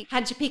I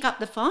had to pick up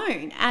the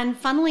phone. And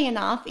funnily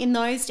enough, in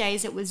those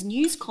days, it was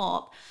News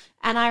Corp.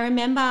 And I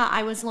remember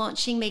I was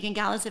launching Megan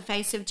Gall as the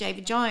face of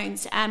David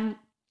Jones. And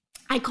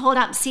I called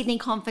up Sydney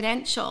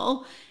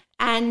Confidential.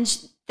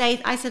 And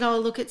I said, oh,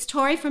 look, it's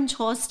Tori from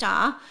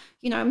Torstar.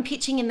 You know, I'm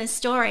pitching in this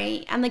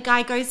story. And the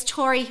guy goes,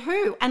 Tori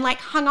who? And like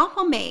hung up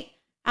on me.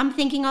 I'm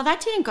thinking, oh,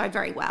 that didn't go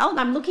very well. And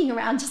I'm looking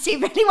around to see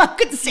if anyone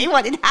could see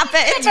what had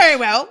happened. Not very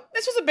well.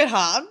 This was a bit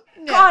hard.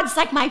 Yeah. God, it's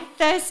like my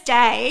first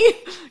day,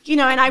 you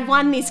know, and I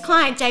won this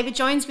client, David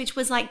Jones, which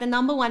was like the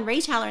 #1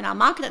 retailer in our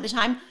market at the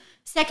time.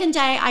 Second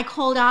day, I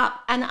called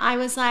up and I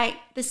was like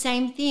the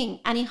same thing.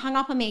 And he hung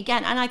up on me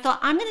again. And I thought,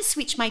 I'm going to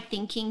switch my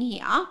thinking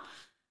here,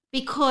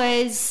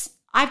 because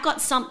I've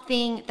got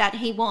something that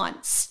he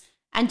wants.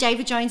 And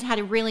David Jones had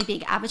a really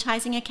big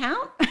advertising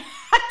account.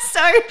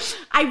 So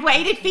I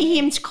waited for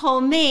him to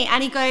call me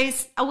and he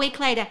goes a week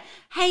later,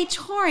 hey,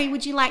 Tori,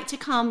 would you like to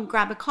come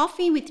grab a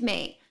coffee with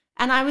me?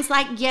 And I was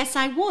like, yes,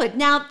 I would.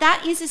 Now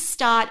that is a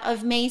start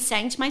of me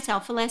saying to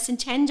myself, for less than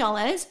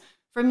 $10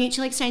 for a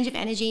mutual exchange of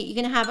energy, you're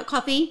going to have a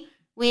coffee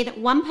with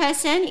one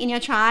person in your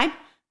tribe,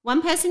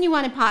 one person you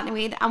want to partner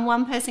with, and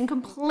one person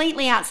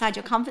completely outside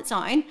your comfort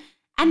zone.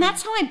 And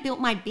that's how I built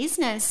my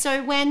business.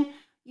 So when,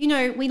 you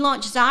know, we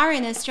launched Zara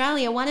in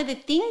Australia, one of the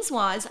things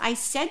was I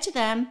said to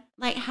them,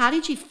 like, how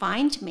did you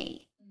find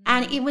me?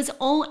 And it was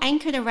all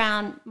anchored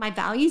around my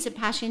values of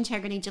passion,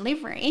 integrity,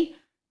 delivery,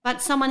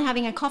 but someone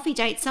having a coffee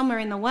date somewhere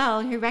in the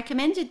world who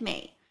recommended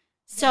me.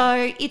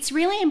 So it's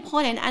really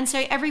important. And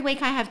so every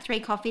week I have 3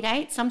 coffee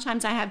dates.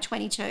 Sometimes I have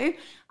 22.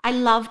 I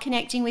love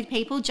connecting with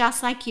people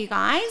just like you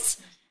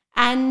guys.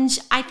 And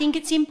I think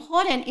it's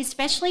important,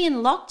 especially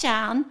in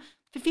lockdown,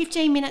 for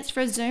 15 minutes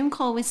for a Zoom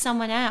call with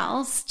someone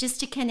else, just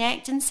to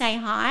connect and say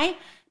hi.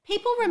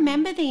 People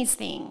remember these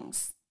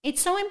things.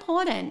 It's so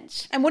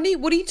important. And what do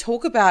you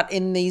talk about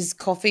in these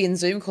coffee and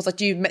Zoom calls? Like,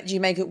 do you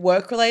make it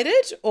work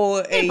related,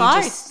 or are you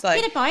just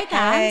like, bit of both?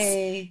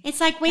 Hey, it's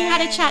like we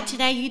had a chat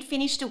today. You'd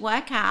finished a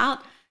workout,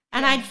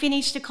 and I'd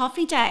finished a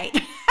coffee date.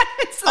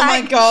 It's like,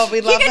 oh my God,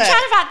 we love it. You can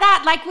chat about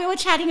that. Like, we were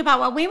chatting about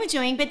what we were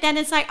doing, but then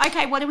it's like,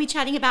 okay, what are we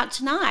chatting about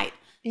tonight?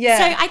 Yeah.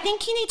 So I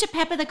think you need to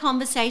pepper the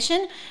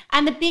conversation.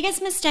 And the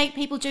biggest mistake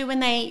people do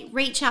when they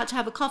reach out to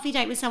have a coffee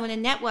date with someone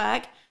in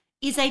network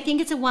is they think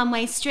it's a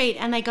one-way street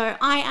and they go,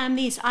 I am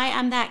this, I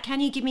am that.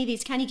 Can you give me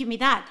this? Can you give me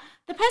that?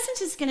 The person's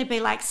just going to be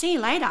like, see you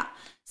later.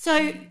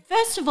 So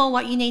first of all,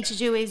 what you need to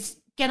do is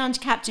get onto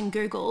Captain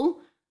Google,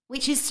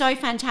 which is so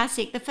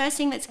fantastic. The first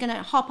thing that's going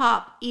to hop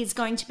up is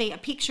going to be a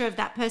picture of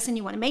that person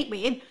you want to meet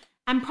with,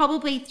 and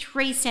probably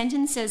 3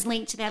 sentences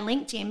linked to their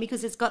LinkedIn,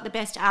 because it's got the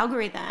best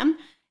algorithm.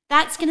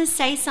 That's going to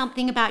say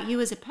something about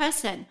you as a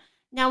person.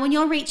 Now, when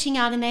you're reaching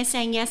out and they're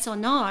saying yes or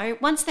no,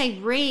 once they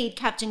read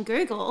Captain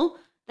Google,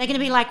 they're going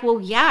to be like, well,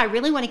 yeah, I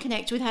really want to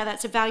connect with her.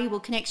 That's a valuable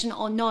connection,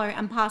 or no,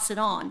 and pass it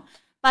on.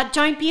 But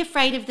don't be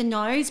afraid of the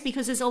no's,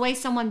 because there's always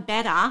someone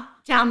better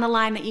down the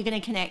line that you're going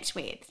to connect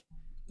with.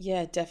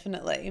 Yeah,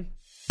 definitely.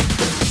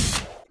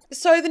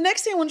 So the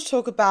next thing I want to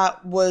talk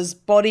about was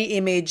body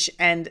image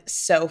and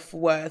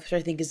self-worth, which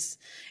I think is,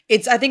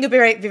 I think it'd be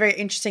very, very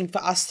interesting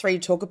for us 3 to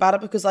talk about it,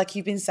 because like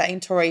you've been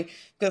saying, Tori,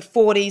 we've got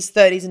 40s,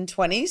 30s and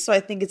 20s. So I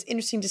think it's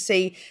interesting to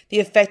see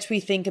the effect we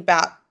think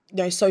about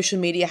social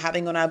media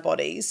having on our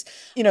bodies.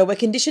 We're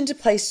conditioned to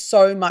place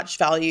so much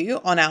value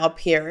on our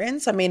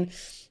appearance. I mean,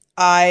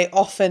 I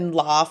often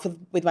laugh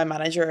with my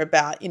manager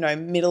about,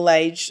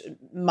 middle-aged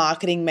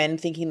marketing men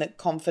thinking that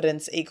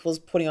confidence equals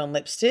putting on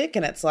lipstick.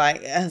 And it's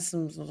like,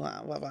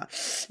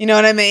 you know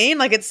what I mean?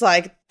 Like, it's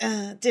like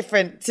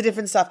different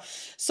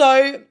stuff.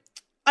 So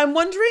I'm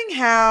wondering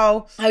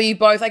how you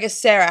both, I guess,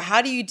 Sarah,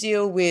 how do you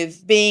deal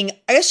with being,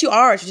 I guess you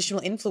are a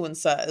traditional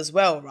influencer as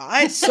well,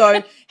 right?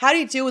 So how do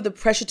you deal with the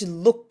pressure to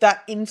look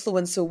that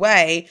influencer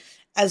way,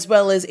 as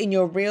well as in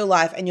your real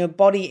life and your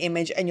body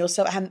image and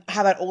yourself,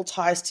 how that all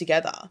ties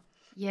together?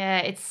 Yeah,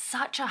 it's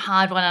such a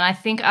hard one. And I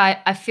think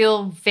I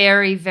feel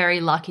very,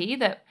 very lucky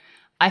that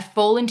I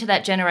fall into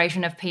that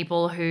generation of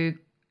people who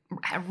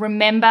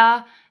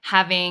remember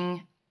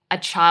having a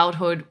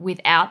childhood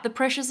without the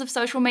pressures of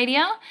social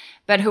media,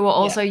 but who are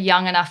also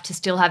young enough to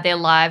still have their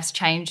lives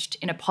changed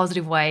in a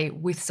positive way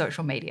with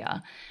social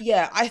media.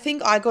 Yeah, I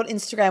think I got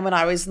Instagram when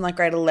I was in like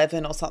grade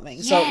 11 or something.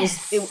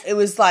 Yes. So it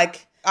was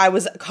like I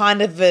was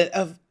kind of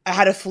I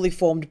had a fully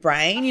formed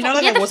brain,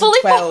 like I wasn't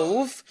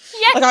 12.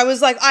 Yeah. Like I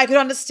was like, I could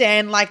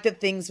understand like that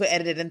things were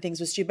edited and things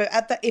were stupid.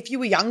 If you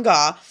were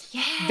younger,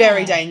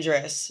 very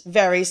dangerous,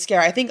 very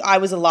scary. I think I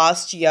was the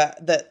last year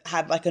that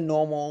had like a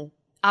normal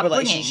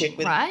relationship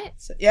with, right?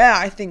 So, yeah,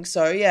 I think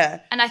so.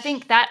 Yeah. And I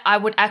think that I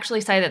would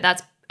actually say that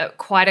that's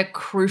quite a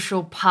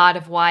crucial part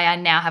of why I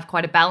now have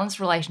quite a balanced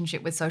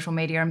relationship with social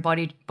media and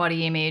body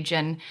image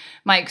and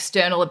my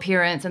external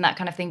appearance and that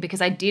kind of thing, because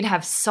I did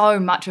have so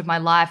much of my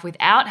life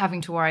without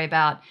having to worry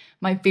about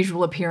my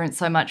visual appearance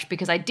so much,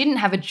 because I didn't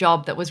have a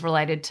job that was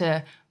related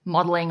to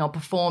modeling or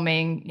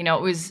performing.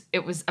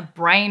 It was a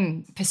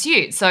brain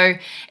pursuit. So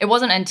it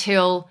wasn't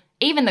until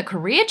even the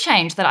career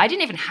change that I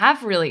didn't even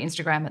have really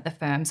Instagram at the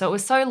firm. So it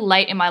was so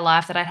late in my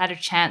life that I had a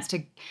chance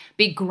to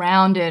be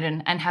grounded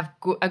and have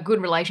a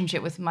good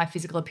relationship with my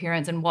physical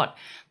appearance and what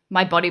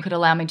my body could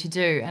allow me to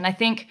do. And I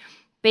think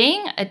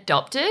being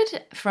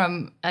adopted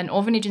from an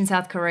orphanage in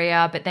South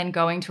Korea, but then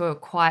going to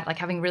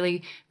having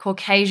really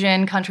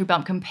Caucasian country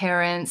bumpkin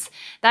parents,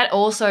 that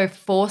also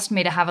forced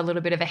me to have a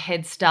little bit of a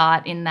head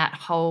start in that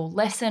whole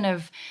lesson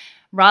of,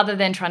 rather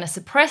than trying to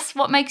suppress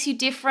what makes you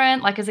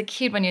different, like as a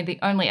kid, when you're the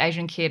only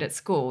Asian kid at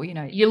school,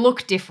 you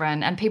look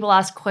different and people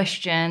ask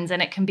questions and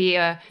it can be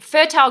a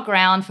fertile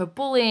ground for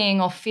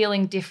bullying or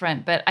feeling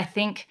different. But I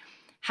think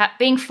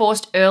being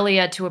forced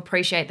earlier to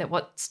appreciate that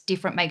what's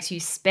different makes you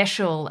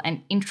special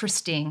and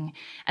interesting,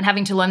 and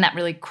having to learn that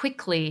really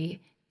quickly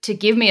to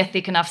give me a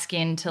thick enough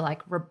skin to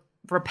like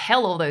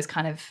repel all those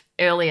kind of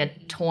earlier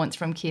taunts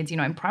from kids,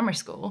 in primary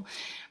school,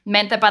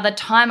 meant that by the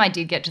time I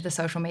did get to the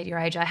social media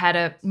age, I had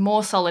a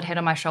more solid head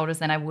on my shoulders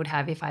than I would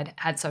have if I'd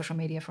had social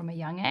media from a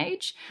young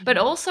age. But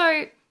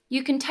also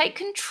you can take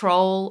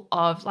control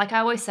of, like I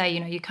always say,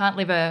 you can't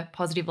live a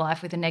positive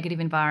life with a negative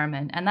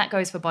environment. And that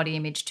goes for body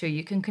image too.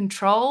 You can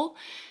control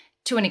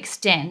to an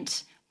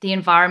extent the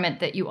environment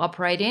that you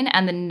operate in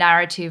and the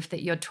narrative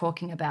that you're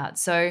talking about.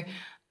 So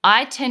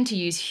I tend to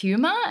use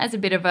humor as a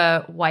bit of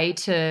a way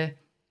to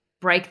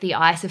break the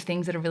ice of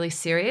things that are really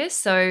serious.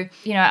 So,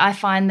 I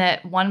find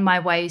that one of my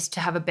ways to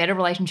have a better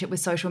relationship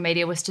with social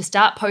media was to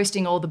start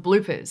posting all the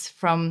bloopers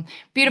from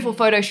beautiful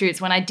photo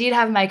shoots. When I did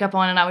have makeup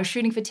on and I was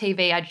shooting for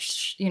TV,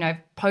 I'd,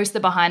 post the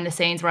behind the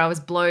scenes where I was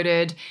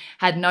bloated,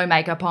 had no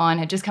makeup on,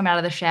 had just come out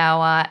of the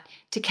shower,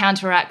 to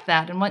counteract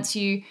that. And once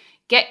you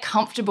get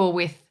comfortable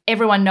with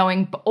everyone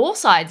knowing all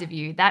sides of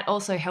you, that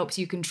also helps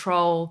you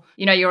control,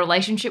 your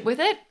relationship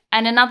with it.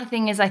 And another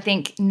thing is, I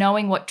think,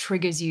 knowing what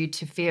triggers you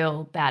to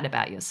feel bad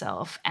about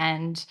yourself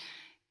and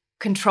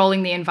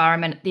controlling the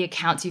environment, the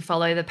accounts you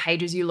follow, the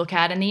pages you look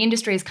at. And the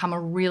industry has come a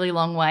really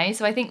long way.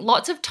 So I think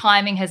lots of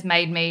timing has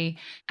made me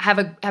have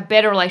a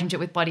better relationship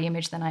with body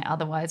image than I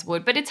otherwise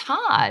would. But it's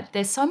hard.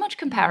 There's so much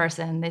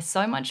comparison. There's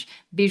so much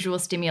visual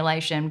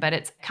stimulation. But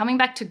it's coming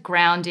back to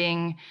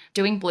grounding,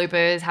 doing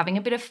bloopers, having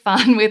a bit of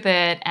fun with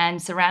it, and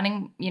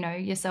surrounding,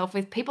 yourself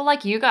with people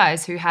like you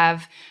guys who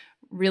have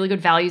really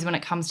good values when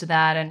it comes to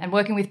that, and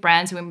working with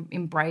brands who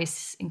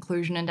embrace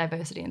inclusion and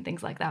diversity and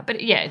things like that.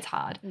 But yeah, it's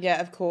hard.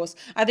 Yeah, of course.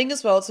 I think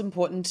as well it's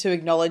important to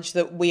acknowledge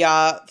that we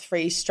are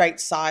 3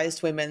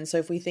 straight-sized women. So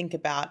if we think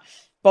about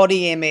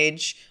body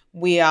image,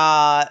 we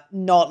are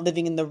not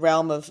living in the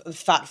realm of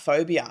fat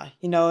phobia.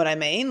 You know what I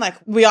mean? Like,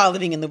 we are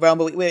living in the realm,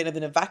 but we live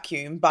in a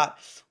vacuum, but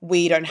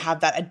we don't have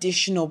that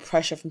additional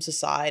pressure from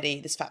society,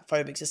 this fat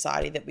phobic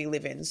society that we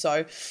live in.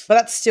 So, but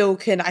that still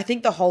I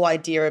think the whole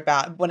idea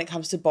about when it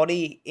comes to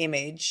body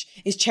image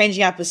is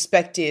changing our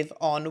perspective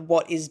on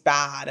what is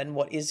bad and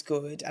what is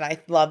good. And I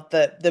love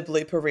the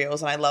blooper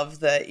reels, and I love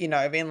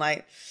being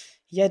like,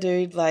 yeah,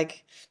 dude,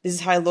 like, this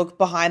is how I look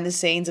behind the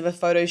scenes of a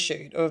photo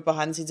shoot or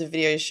behind the scenes of a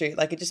video shoot.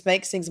 Like, it just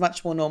makes things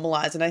much more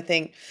normalized. And I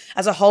think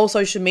as a whole,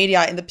 social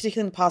media, particularly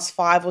in the past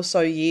 5 or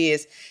so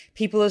years,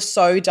 people are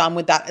so done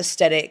with that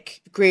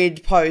aesthetic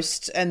grid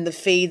post and the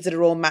feeds that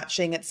are all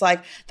matching. It's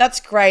like, that's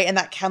great and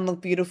that can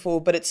look beautiful,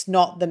 but it's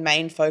not the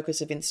main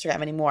focus of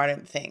Instagram anymore, I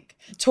don't think.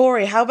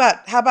 Tori, how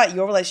about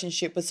your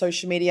relationship with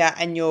social media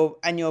and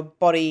your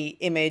body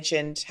image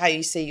and how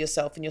you see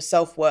yourself and your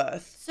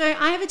self-worth? So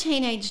I have a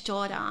teenage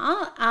daughter,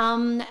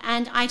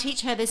 and I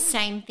teach her the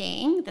same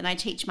thing that I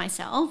teach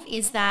myself,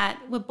 is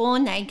that we're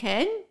born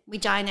naked, we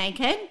die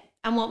naked,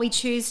 and what we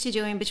choose to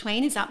do in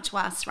between is up to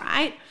us,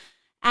 right?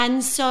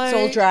 And so it's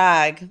all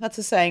drag. That's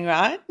a saying,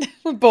 right?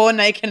 We're born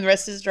naked and the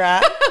rest is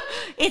drag.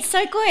 It's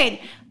so good.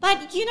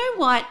 But you know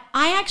what?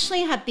 I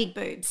actually have big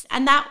boobs,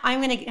 and that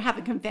I'm going to have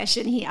a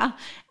confession here.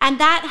 And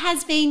that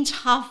has been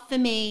tough for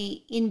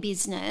me in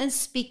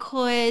business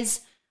because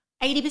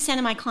 80%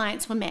 of my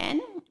clients were men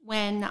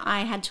when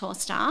I had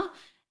Torstar,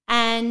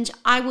 and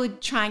I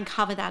would try and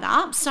cover that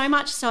up, so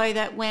much so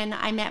that when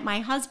I met my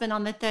husband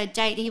on the third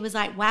date, he was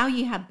like, wow,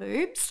 you have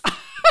boobs.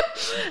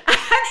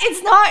 And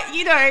it's not,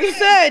 you know.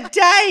 Third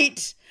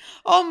date.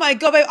 Oh my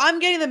God, babe, I'm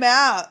getting them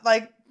out.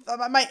 Like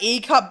my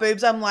E-cup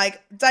boobs, I'm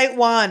like, date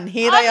one,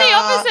 here they are. I'm the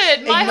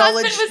opposite. My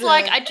husband was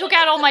like, I took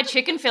out all my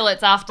chicken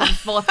fillets after the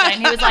fourth day,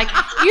 and he was like,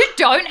 you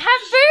don't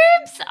have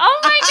boobs? Oh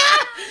my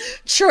God.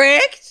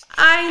 Tricked.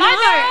 I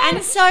know.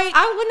 And so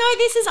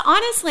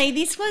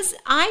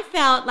I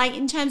felt like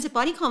in terms of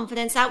body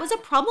confidence, that was a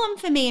problem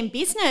for me in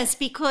business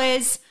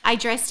because I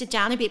dressed it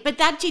down a bit. But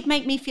that did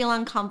make me feel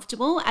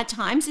uncomfortable at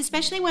times,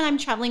 especially when I'm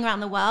traveling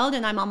around the world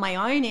and I'm on my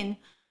own in,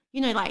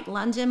 you know, like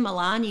London,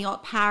 Milan, New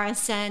York,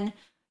 Paris, and,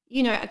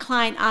 you know, a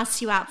client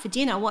asks you out for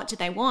dinner, what do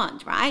they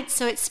want, right?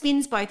 So it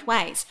spins both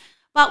ways.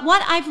 But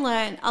what I've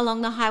learned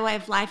along the highway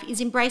of life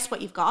is embrace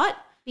what you've got,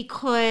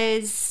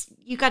 because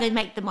you got to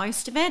make the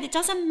most of it. It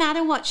doesn't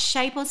matter what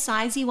shape or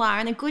size you are.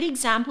 And a good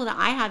example that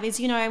I have is,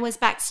 you know, I was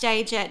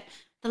backstage at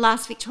the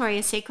last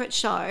Victoria's Secret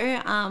show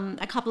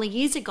a couple of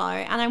years ago,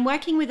 and I'm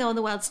working with all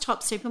the world's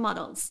top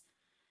supermodels.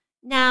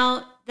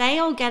 Now, they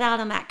all get out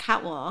on that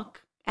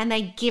catwalk and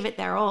they give it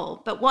their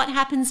all. But what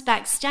happens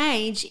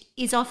backstage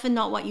is often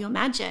not what you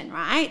imagine,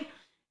 right?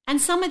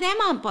 And some of them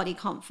aren't body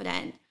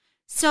confident.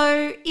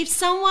 So if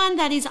someone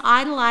that is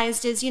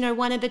idolized as, you know,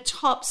 one of the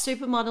top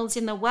supermodels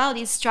in the world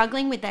is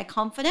struggling with their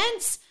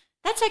confidence,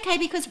 that's okay,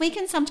 because we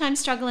can sometimes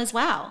struggle as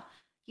well.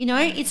 You know,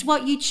 it's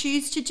what you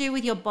choose to do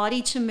with your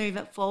body to move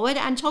it forward.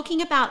 And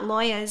talking about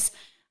lawyers,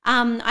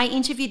 I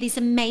interviewed this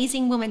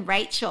amazing woman,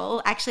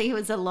 Rachel, actually, who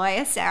was a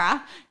lawyer,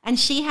 Sarah, and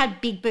she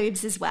had big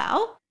boobs as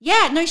well.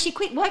 Yeah, no, she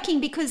quit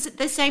working because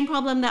the same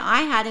problem that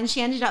I had, and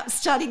she ended up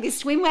starting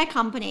this swimwear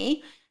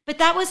company. But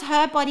that was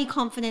her body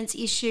confidence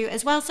issue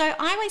as well. So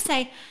I always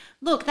say,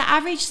 look, the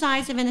average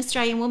size of an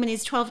Australian woman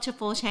is 12 to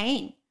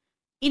 14.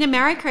 In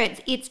America,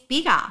 it's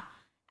bigger.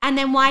 And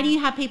then why do you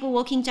have people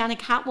walking down a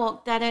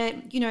catwalk that are,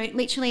 you know,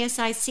 literally a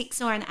size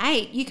 6 or an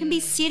 8? You can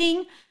be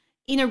sitting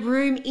in a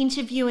room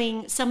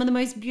interviewing some of the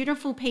most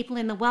beautiful people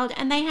in the world,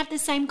 and they have the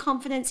same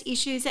confidence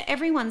issues that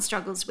everyone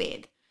struggles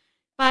with.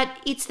 But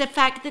it's the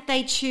fact that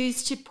they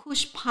choose to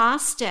push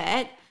past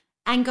it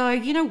and go,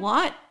 you know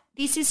what,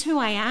 this is who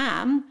I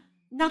am.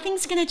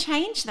 Nothing's going to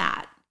change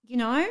that, you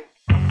know?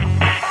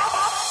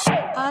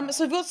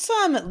 So we've got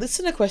some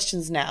listener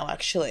questions now,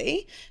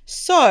 actually.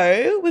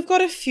 So we've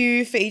got a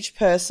few for each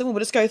person. We'll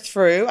just go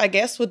through. I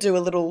guess we'll do a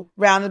little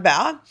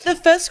roundabout. The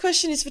first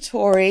question is for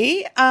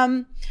Tori.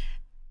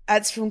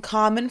 It's from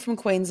Carmen from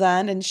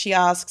Queensland, and she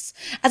asks,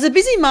 as a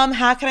busy mum,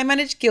 how can I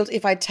manage guilt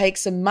if I take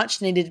some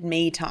much-needed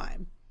me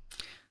time?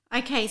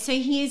 Okay, so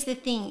here's the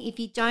thing. If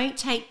you don't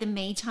take the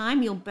me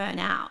time, you'll burn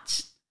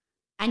out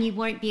and you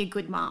won't be a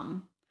good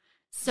mum.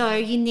 So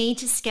you need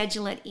to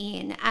schedule it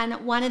in.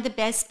 And one of the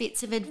best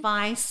bits of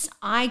advice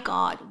I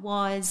got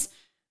was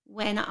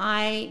when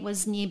I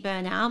was near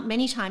burnout,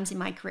 many times in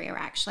my career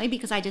actually,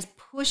 because I just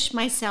pushed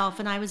myself,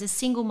 and I was a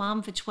single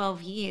mom for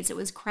 12 years. It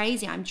was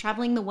crazy. I'm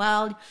traveling the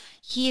world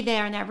here,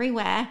 there, and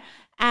everywhere.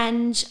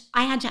 And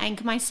I had to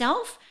anchor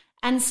myself.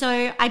 And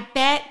so I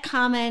bet,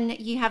 Carmen,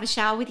 you have a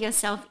shower with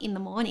yourself in the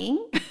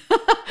morning.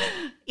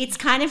 It's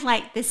kind of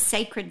like this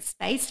sacred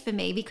space for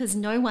me because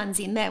no one's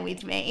in there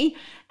with me.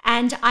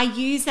 And I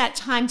use that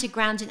time to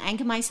ground and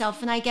anchor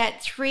myself. And I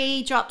get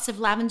 3 drops of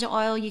lavender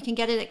oil. You can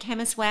get it at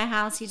Chemist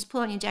Warehouse. You just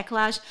put on your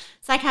décollage.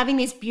 It's like having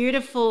this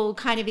beautiful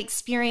kind of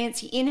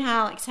experience. You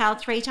inhale, exhale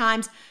 3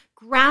 times,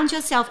 ground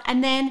yourself,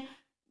 and then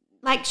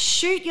like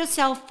shoot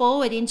yourself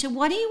forward into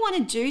what do you want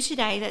to do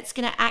today that's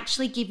going to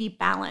actually give you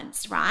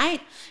balance,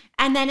 right?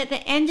 And then at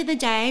the end of the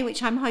day,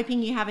 which I'm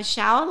hoping you have a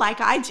shower like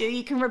I do,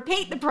 you can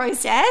repeat the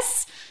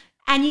process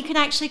and you can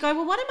actually go,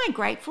 well, what am I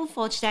grateful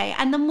for today?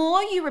 And the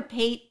more you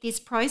repeat this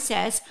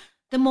process,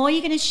 the more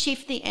you're going to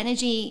shift the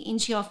energy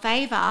into your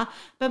favor.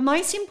 But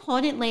most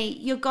importantly,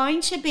 you're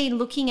going to be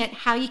looking at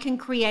how you can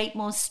create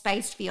more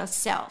space for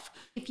yourself.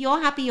 If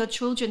you're happy, your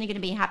children are going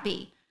to be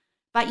happy.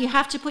 But you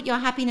have to put your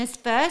happiness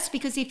first,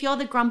 because if you're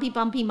the grumpy,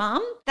 bumpy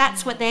mum,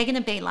 that's what they're going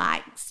to be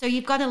like. So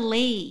you've got to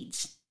lead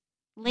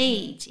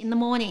in the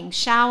morning,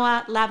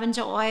 shower,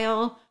 lavender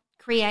oil,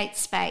 create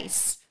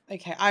space.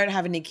 Okay, I don't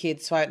have any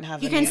kids, so I don't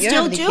have You any. can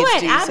still do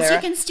it, Abs. Sarah?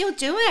 You can still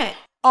do it.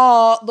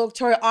 Oh, look,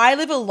 Tori, I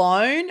live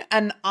alone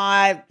and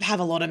I have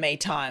a lot of me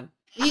time.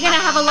 You're going to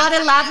have a lot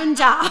of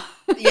lavender.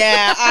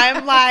 Yeah,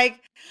 I'm like,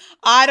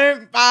 I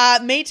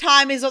don't. Me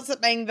time is not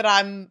something that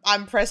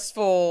I'm pressed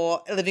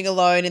for. Living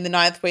alone in the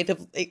 9th week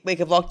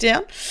of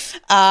lockdown.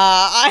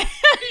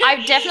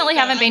 I definitely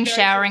haven't been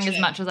showering as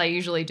much as I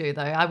usually do,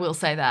 though. I will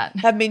say that.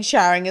 Haven't been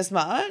showering as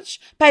much,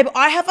 babe.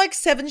 I have like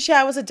 7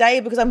 showers a day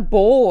because I'm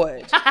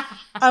bored.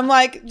 I'm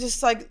like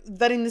just like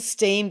letting the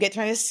steam get to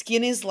my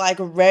skin is like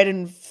red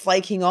and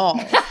flaking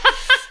off.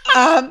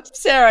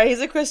 Sarah,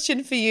 here's a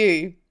question for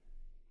you.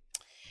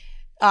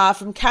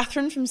 From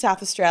Catherine from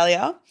South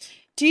Australia.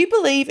 Do you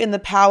believe in the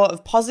power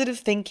of positive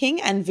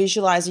thinking and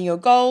visualizing your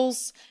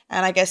goals?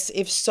 And I guess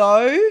if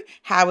so,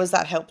 how has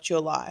that helped your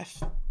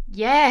life?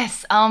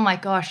 Yes. Oh my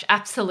gosh,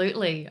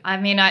 absolutely. I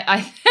mean, I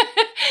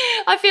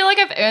I feel like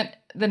I've earned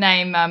the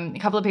name. A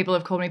couple of people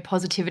have called me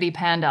Positivity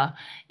Panda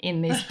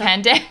in this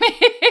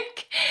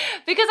pandemic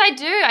because I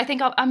do. I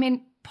think, I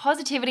mean,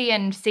 positivity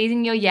and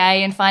seizing your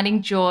yay and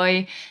finding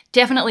joy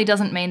definitely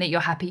doesn't mean that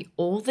you're happy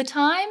all the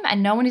time,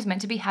 and no one is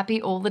meant to be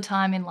happy all the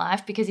time in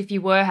life, because if you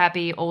were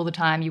happy all the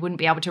time, you wouldn't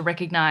be able to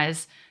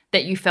recognize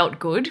that you felt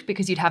good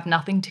because you'd have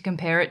nothing to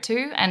compare it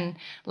to. And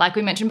like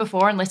we mentioned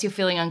before, unless you're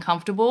feeling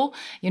uncomfortable,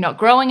 you're not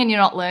growing and you're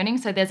not learning.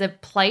 So there's a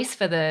place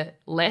for the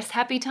less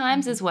happy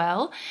times as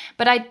well.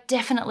 But I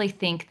definitely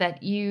think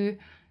that you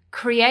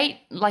create,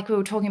 like we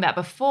were talking about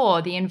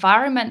before, the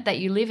environment that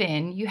you live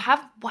in, you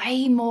have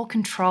way more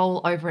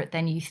control over it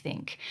than you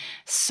think.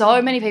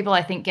 So many people,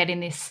 I think, get in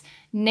this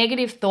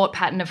negative thought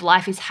pattern of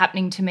life is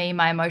happening to me,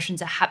 my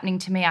emotions are happening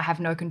to me, I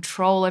have no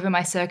control over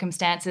my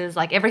circumstances,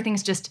 like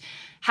everything's just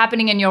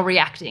happening and you're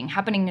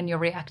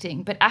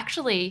reacting. But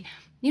actually,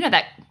 you know,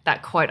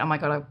 that quote, oh my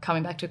God, I'm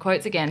coming back to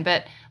quotes again,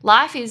 but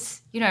life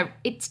is, you know,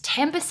 it's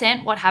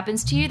 10% what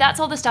happens to you. That's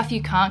all the stuff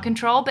you can't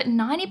control, but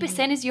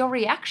 90% is your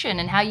reaction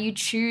and how you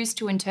choose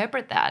to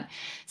interpret that.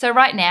 So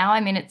right now, I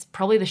mean, it's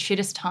probably the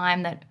shittest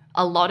time that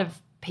a lot of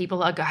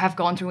people have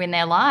gone through in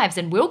their lives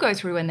and will go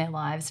through in their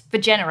lives for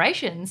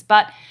generations.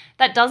 But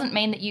that doesn't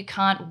mean that you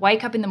can't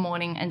wake up in the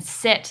morning and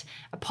set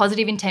a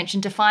positive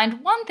intention to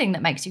find one thing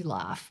that makes you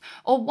laugh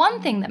or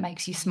one thing that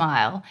makes you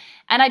smile.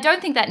 And I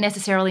don't think that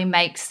necessarily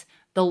makes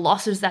the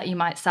losses that you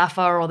might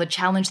suffer or the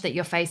challenge that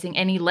you're facing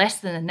any less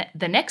than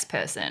the next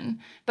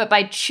person. But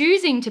by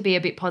choosing to be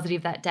a bit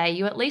positive that day,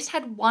 you at least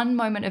had one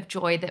moment of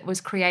joy that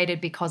was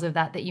created because of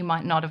that you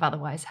might not have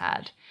otherwise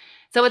had.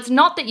 So it's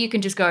not that you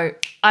can just go,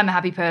 I'm a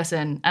happy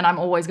person and I'm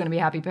always going to be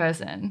a happy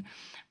person,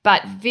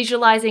 but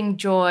visualizing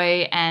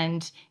joy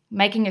and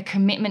making a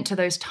commitment to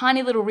those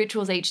tiny little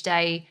rituals each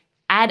day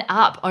add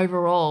up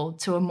overall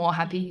to a more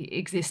happy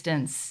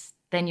existence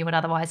than you would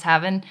otherwise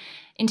have. And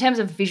in terms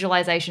of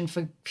visualization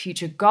for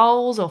future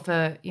goals or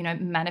for, you know,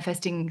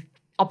 manifesting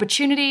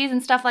opportunities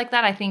and stuff like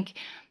that, I think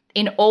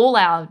in all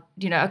our,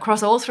 you know,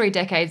 across all 3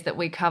 decades that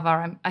we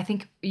cover, I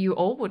think you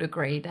all would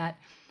agree that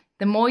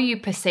the more you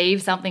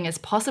perceive something as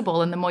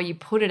possible and the more you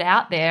put it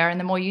out there and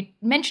the more you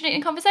mention it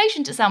in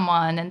conversation to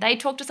someone and they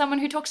talk to someone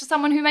who talks to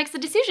someone who makes the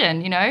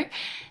decision, you know,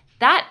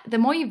 that the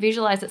more you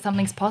visualize that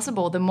something's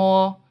possible, the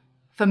more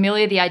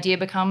familiar the idea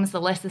becomes,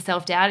 the less the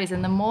self-doubt is,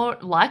 and the more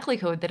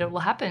likelihood that it will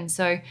happen.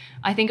 So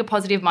I think a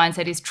positive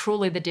mindset is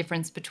truly the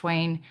difference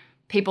between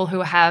people who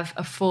have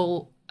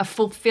a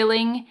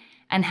fulfilling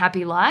and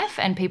happy life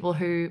and people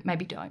who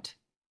maybe don't.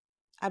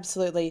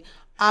 Absolutely.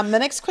 The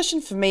next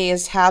question for me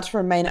is how to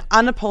remain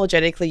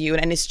unapologetically you in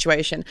any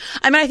situation.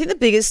 I mean, I think the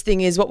biggest thing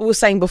is what we were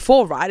saying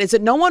before, right? Is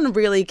that no one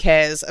really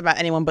cares about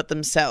anyone but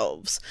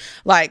themselves.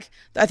 Like,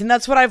 I think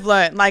that's what I've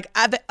learned. Like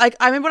I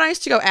remember when I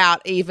used to go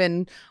out,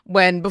 even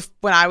when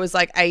I was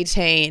like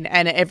 18,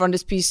 and everyone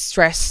just be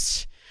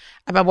stressed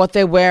about what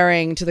they're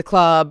wearing to the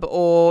club,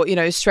 or, you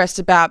know, stressed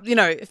about, you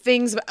know,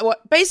 things, what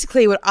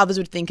others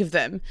would think of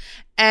them.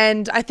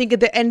 And I think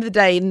at the end of the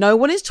day, no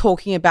one is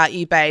talking about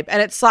you, babe.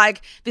 And it's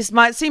like, this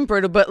might seem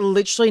brutal, but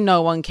literally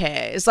no one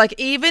cares. Like,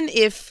 even,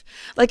 you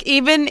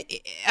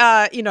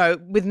know,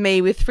 with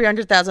me with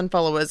 300,000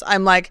 followers,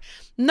 I'm like,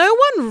 no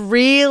one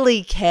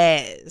really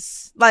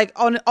cares. Like,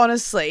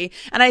 honestly.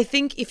 And I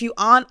think if you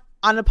aren't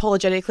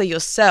unapologetically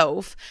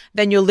yourself,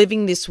 then you're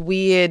living this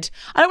weird,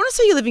 I don't want to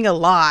say you're living a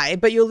lie,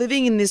 but you're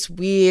living in this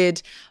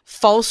weird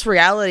false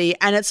reality,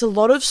 and it's a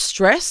lot of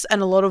stress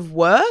and a lot of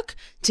work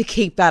to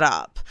keep that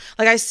up.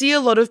 Like, I see a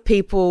lot of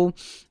people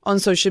on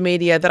social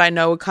media that I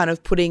know are kind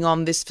of putting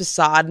on this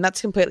facade, and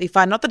that's completely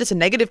fine. Not that it's a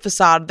negative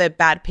facade, they're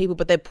bad people,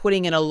 but they're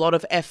putting in a lot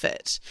of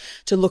effort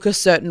to look a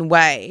certain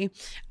way.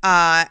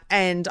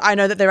 And I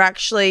know that they're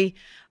actually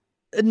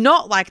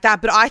not like that,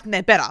 but I think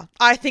they're better.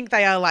 I think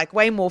they are like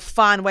way more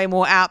fun, way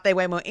more out there,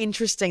 way more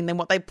interesting than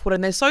what they put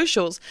on their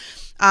socials.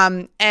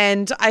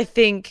 And I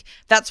think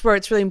that's where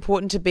it's really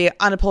important to be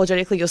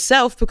unapologetically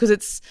yourself,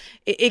 because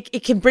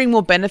it can bring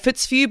more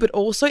benefits for you, but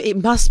also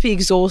it must be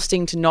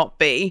exhausting to not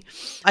be.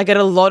 I get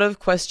a lot of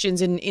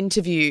questions in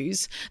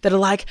interviews that are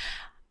like,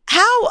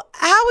 how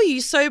are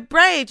you so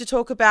brave to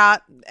talk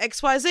about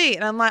XYZ?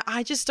 And I'm like,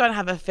 I just don't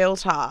have a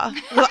filter,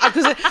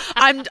 because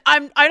I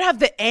don't have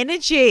the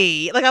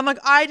energy. Like, I'm like,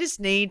 I just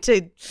need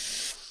to,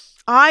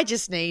 I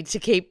just need to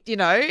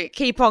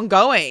keep on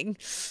going.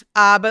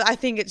 But I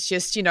think it's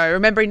just,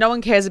 remembering no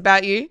one cares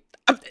about you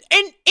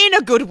in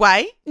a good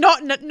way,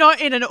 not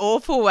in an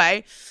awful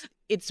way.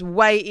 It's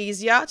way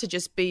easier to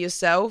just be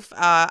yourself,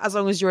 as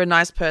long as you're a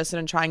nice person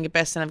and trying your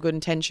best and have good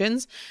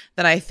intentions,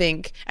 then I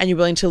think, and you're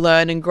willing to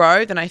learn and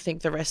grow, then I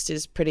think the rest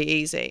is pretty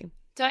easy.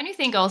 Don't you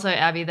think also,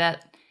 Abby,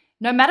 that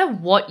no matter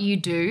what you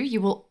do,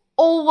 you will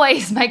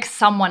always make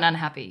someone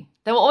unhappy?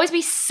 There will always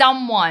be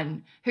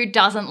someone who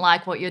doesn't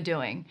like what you're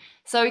doing.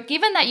 So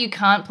given that you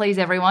can't please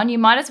everyone, you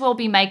might as well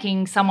be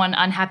making someone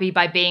unhappy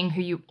by being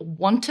who you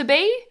want to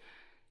be.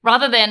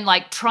 Rather than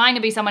like trying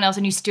to be someone else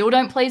and you still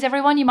don't please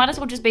everyone, you might as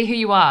well just be who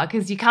you are,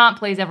 because you can't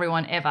please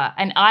everyone ever.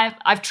 And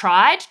I've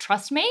tried,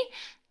 trust me,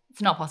 it's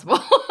not possible.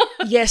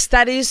 Yes,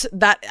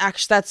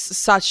 that's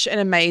such an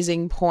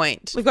amazing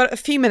point. We've got a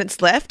few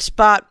minutes left,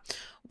 but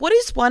what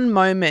is one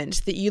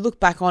moment that you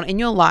look back on in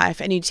your life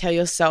and you tell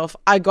yourself,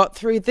 I got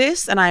through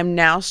this and I am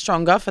now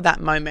stronger for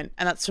that moment?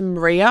 And that's from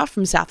Maria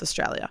from South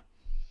Australia.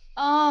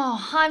 Oh,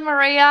 hi,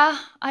 Maria.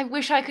 I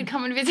wish I could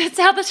come and visit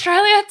South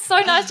Australia. It's so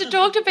nice to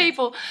talk to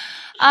people.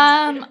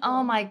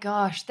 Oh my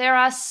gosh, there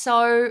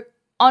are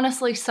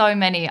honestly so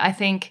many. I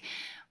think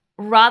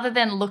rather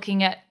than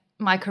looking at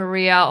my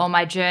career or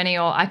my journey,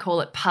 or I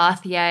call it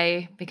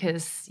path-yay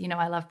because,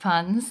 I love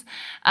puns,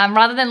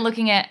 rather than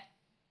looking at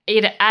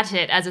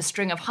it as a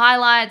string of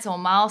highlights or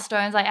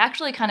milestones, I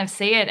actually kind of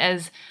see it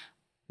as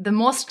the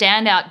more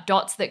standout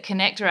dots that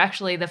connect are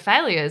actually the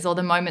failures or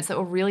the moments that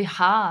were really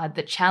hard,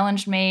 that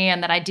challenged me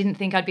and that I didn't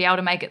think I'd be able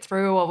to make it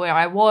through, or where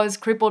I was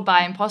crippled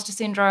by imposter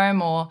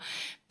syndrome or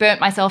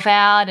burnt myself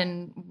out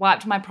and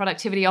wiped my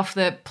productivity off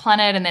the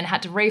planet and then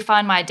had to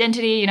refine my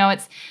identity.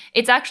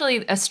 It's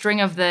actually a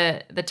string of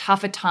the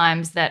tougher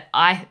times that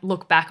I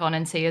look back on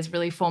and see as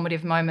really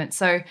formative moments.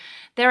 So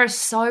there are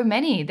so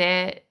many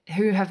there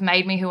who have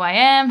made me who I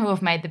am, who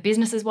have made the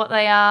businesses what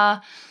they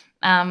are.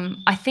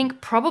 I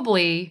think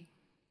probably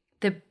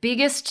the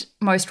biggest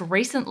most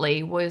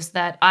recently was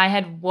that I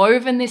had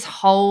woven this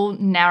whole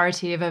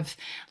narrative of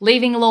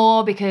leaving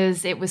law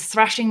because it was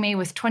thrashing me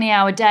with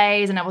 20-hour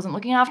days and I wasn't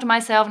looking after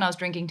myself, and I was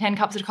drinking 10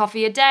 cups of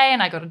coffee a day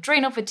and I got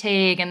adrenal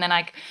fatigue, and then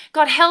I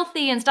got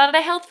healthy and started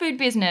a health food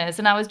business,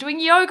 and I was doing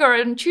yoga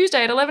on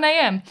Tuesday at 11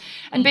 a.m.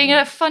 and being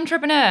a fun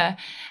entrepreneur.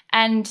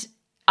 And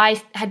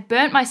I had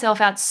burnt myself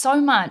out so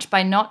much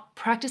by not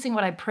practicing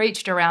what I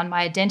preached around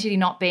my identity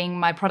not being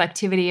my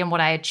productivity and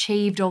what I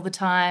achieved all the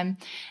time,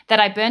 that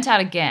I burnt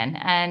out again.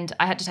 And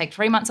I had to take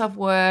 3 months off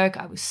work.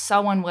 I was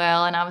so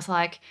unwell. And I was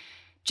like,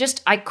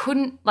 I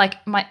couldn't,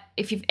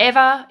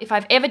 if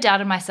I've ever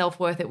doubted my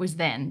self-worth, it was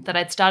then that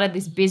I'd started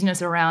this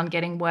business around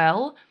getting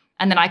well,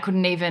 and then I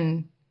couldn't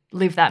even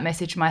live that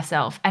message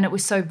myself. And it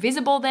was so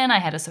visible then. I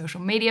had a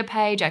social media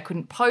page. I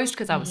couldn't post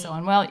because I was so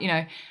unwell.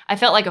 I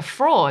felt like a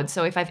fraud.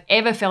 So if I've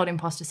ever felt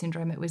imposter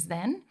syndrome, it was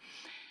then.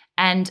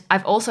 And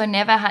I've also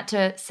never had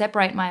to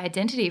separate my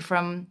identity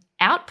from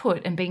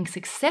output and being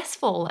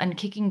successful and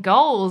kicking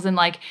goals and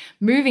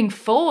moving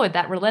forward,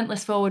 that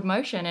relentless forward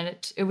motion.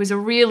 And it was a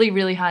really,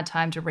 really hard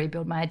time to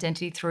rebuild my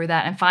identity through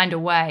that and find a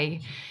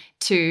way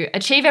to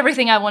achieve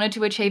everything I wanted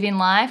to achieve in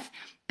life,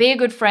 be a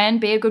good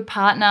friend, be a good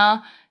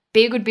partner,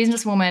 be a good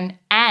businesswoman,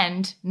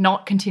 and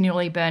not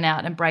continually burn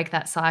out and break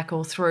that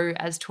cycle through,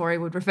 as Tori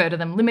would refer to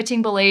them,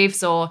 limiting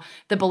beliefs, or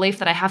the belief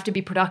that I have to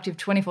be productive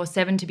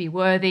 24/7 to be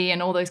worthy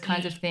and all those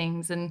kinds of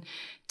things. And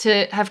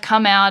to have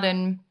come out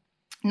and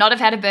not have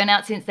had a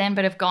burnout since then,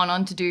 but have gone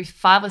on to do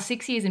 5 or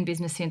 6 years in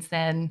business since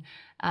then,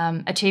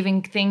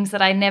 achieving things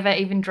that I never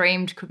even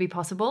dreamed could be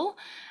possible.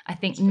 I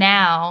think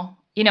now,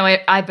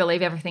 I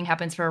believe everything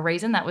happens for a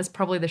reason. That was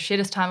probably the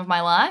shittest time of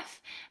my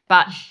life,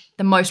 but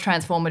the most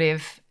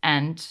transformative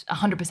and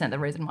 100% the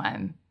reason why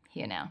I'm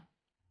here now.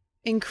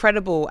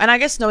 Incredible. And I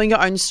guess knowing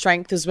your own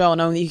strength as well,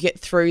 knowing that you get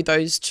through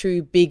those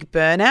 2 big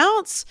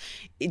burnouts,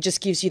 it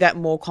just gives you that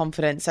more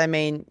confidence. I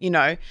mean, you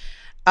don't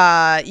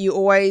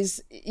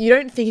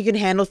think you can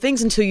handle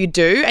things until you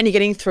do, and you're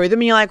getting through them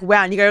and you're like,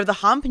 wow, and you go over the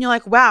hump and you're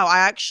like, wow, I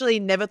actually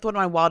never thought in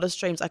my wildest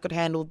dreams I could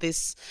handle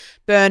this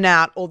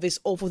burnout or this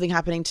awful thing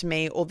happening to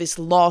me or this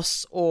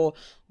loss or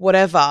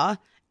whatever.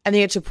 And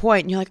then you get to a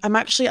point and you're like,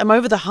 I'm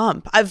over the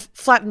hump. I've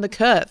flattened the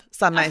curve,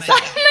 some may say.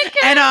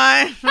 And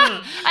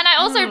I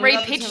also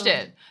repitched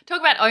it. Talk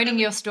about owning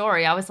your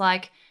story. I was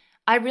like,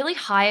 I really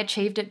high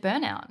achieved at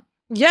burnout.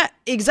 Yeah,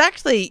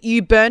 exactly.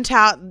 You burnt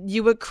out.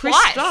 You were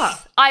crisped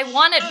up. I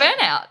won at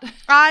burnout.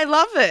 I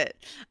love it.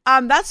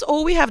 That's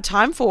all we have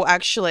time for,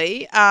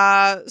 actually.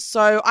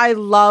 So I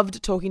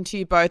loved talking to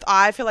you both.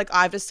 I feel like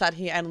I've just sat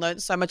here and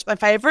learned so much. My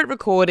favorite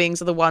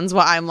recordings are the ones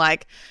where I'm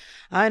like,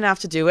 I don't have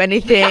to do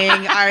anything.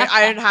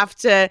 I don't have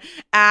to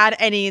add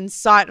any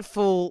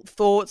insightful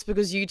thoughts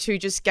because you two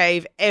just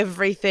gave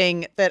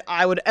everything that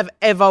I would have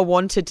ever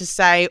wanted to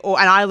say.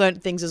 And I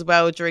learned things as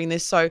well during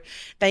this. So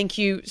thank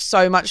you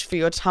so much for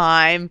your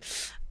time.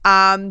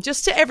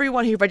 Just to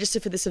everyone who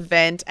registered for this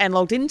event and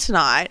logged in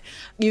tonight,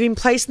 you've been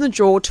placed in the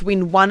draw to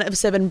win one of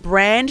 7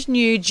 brand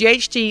new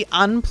GHD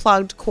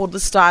unplugged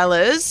cordless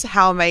stylers.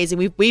 How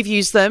amazing. We've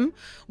used them.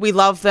 We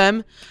love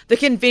them. The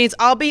convenience.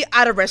 I'll be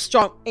at a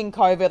restaurant in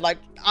COVID, like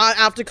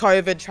after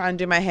COVID, trying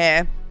to do my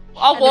hair.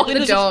 I'll walk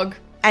the dog.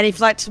 And if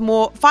you'd like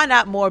to find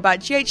out more about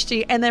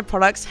GHD and their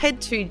products, head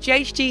to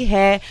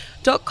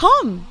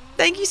ghdhair.com.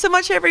 Thank you so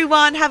much,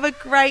 everyone. Have a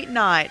great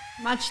night.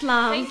 Much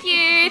love. Thank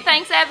you.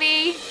 Thanks,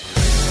 Abby.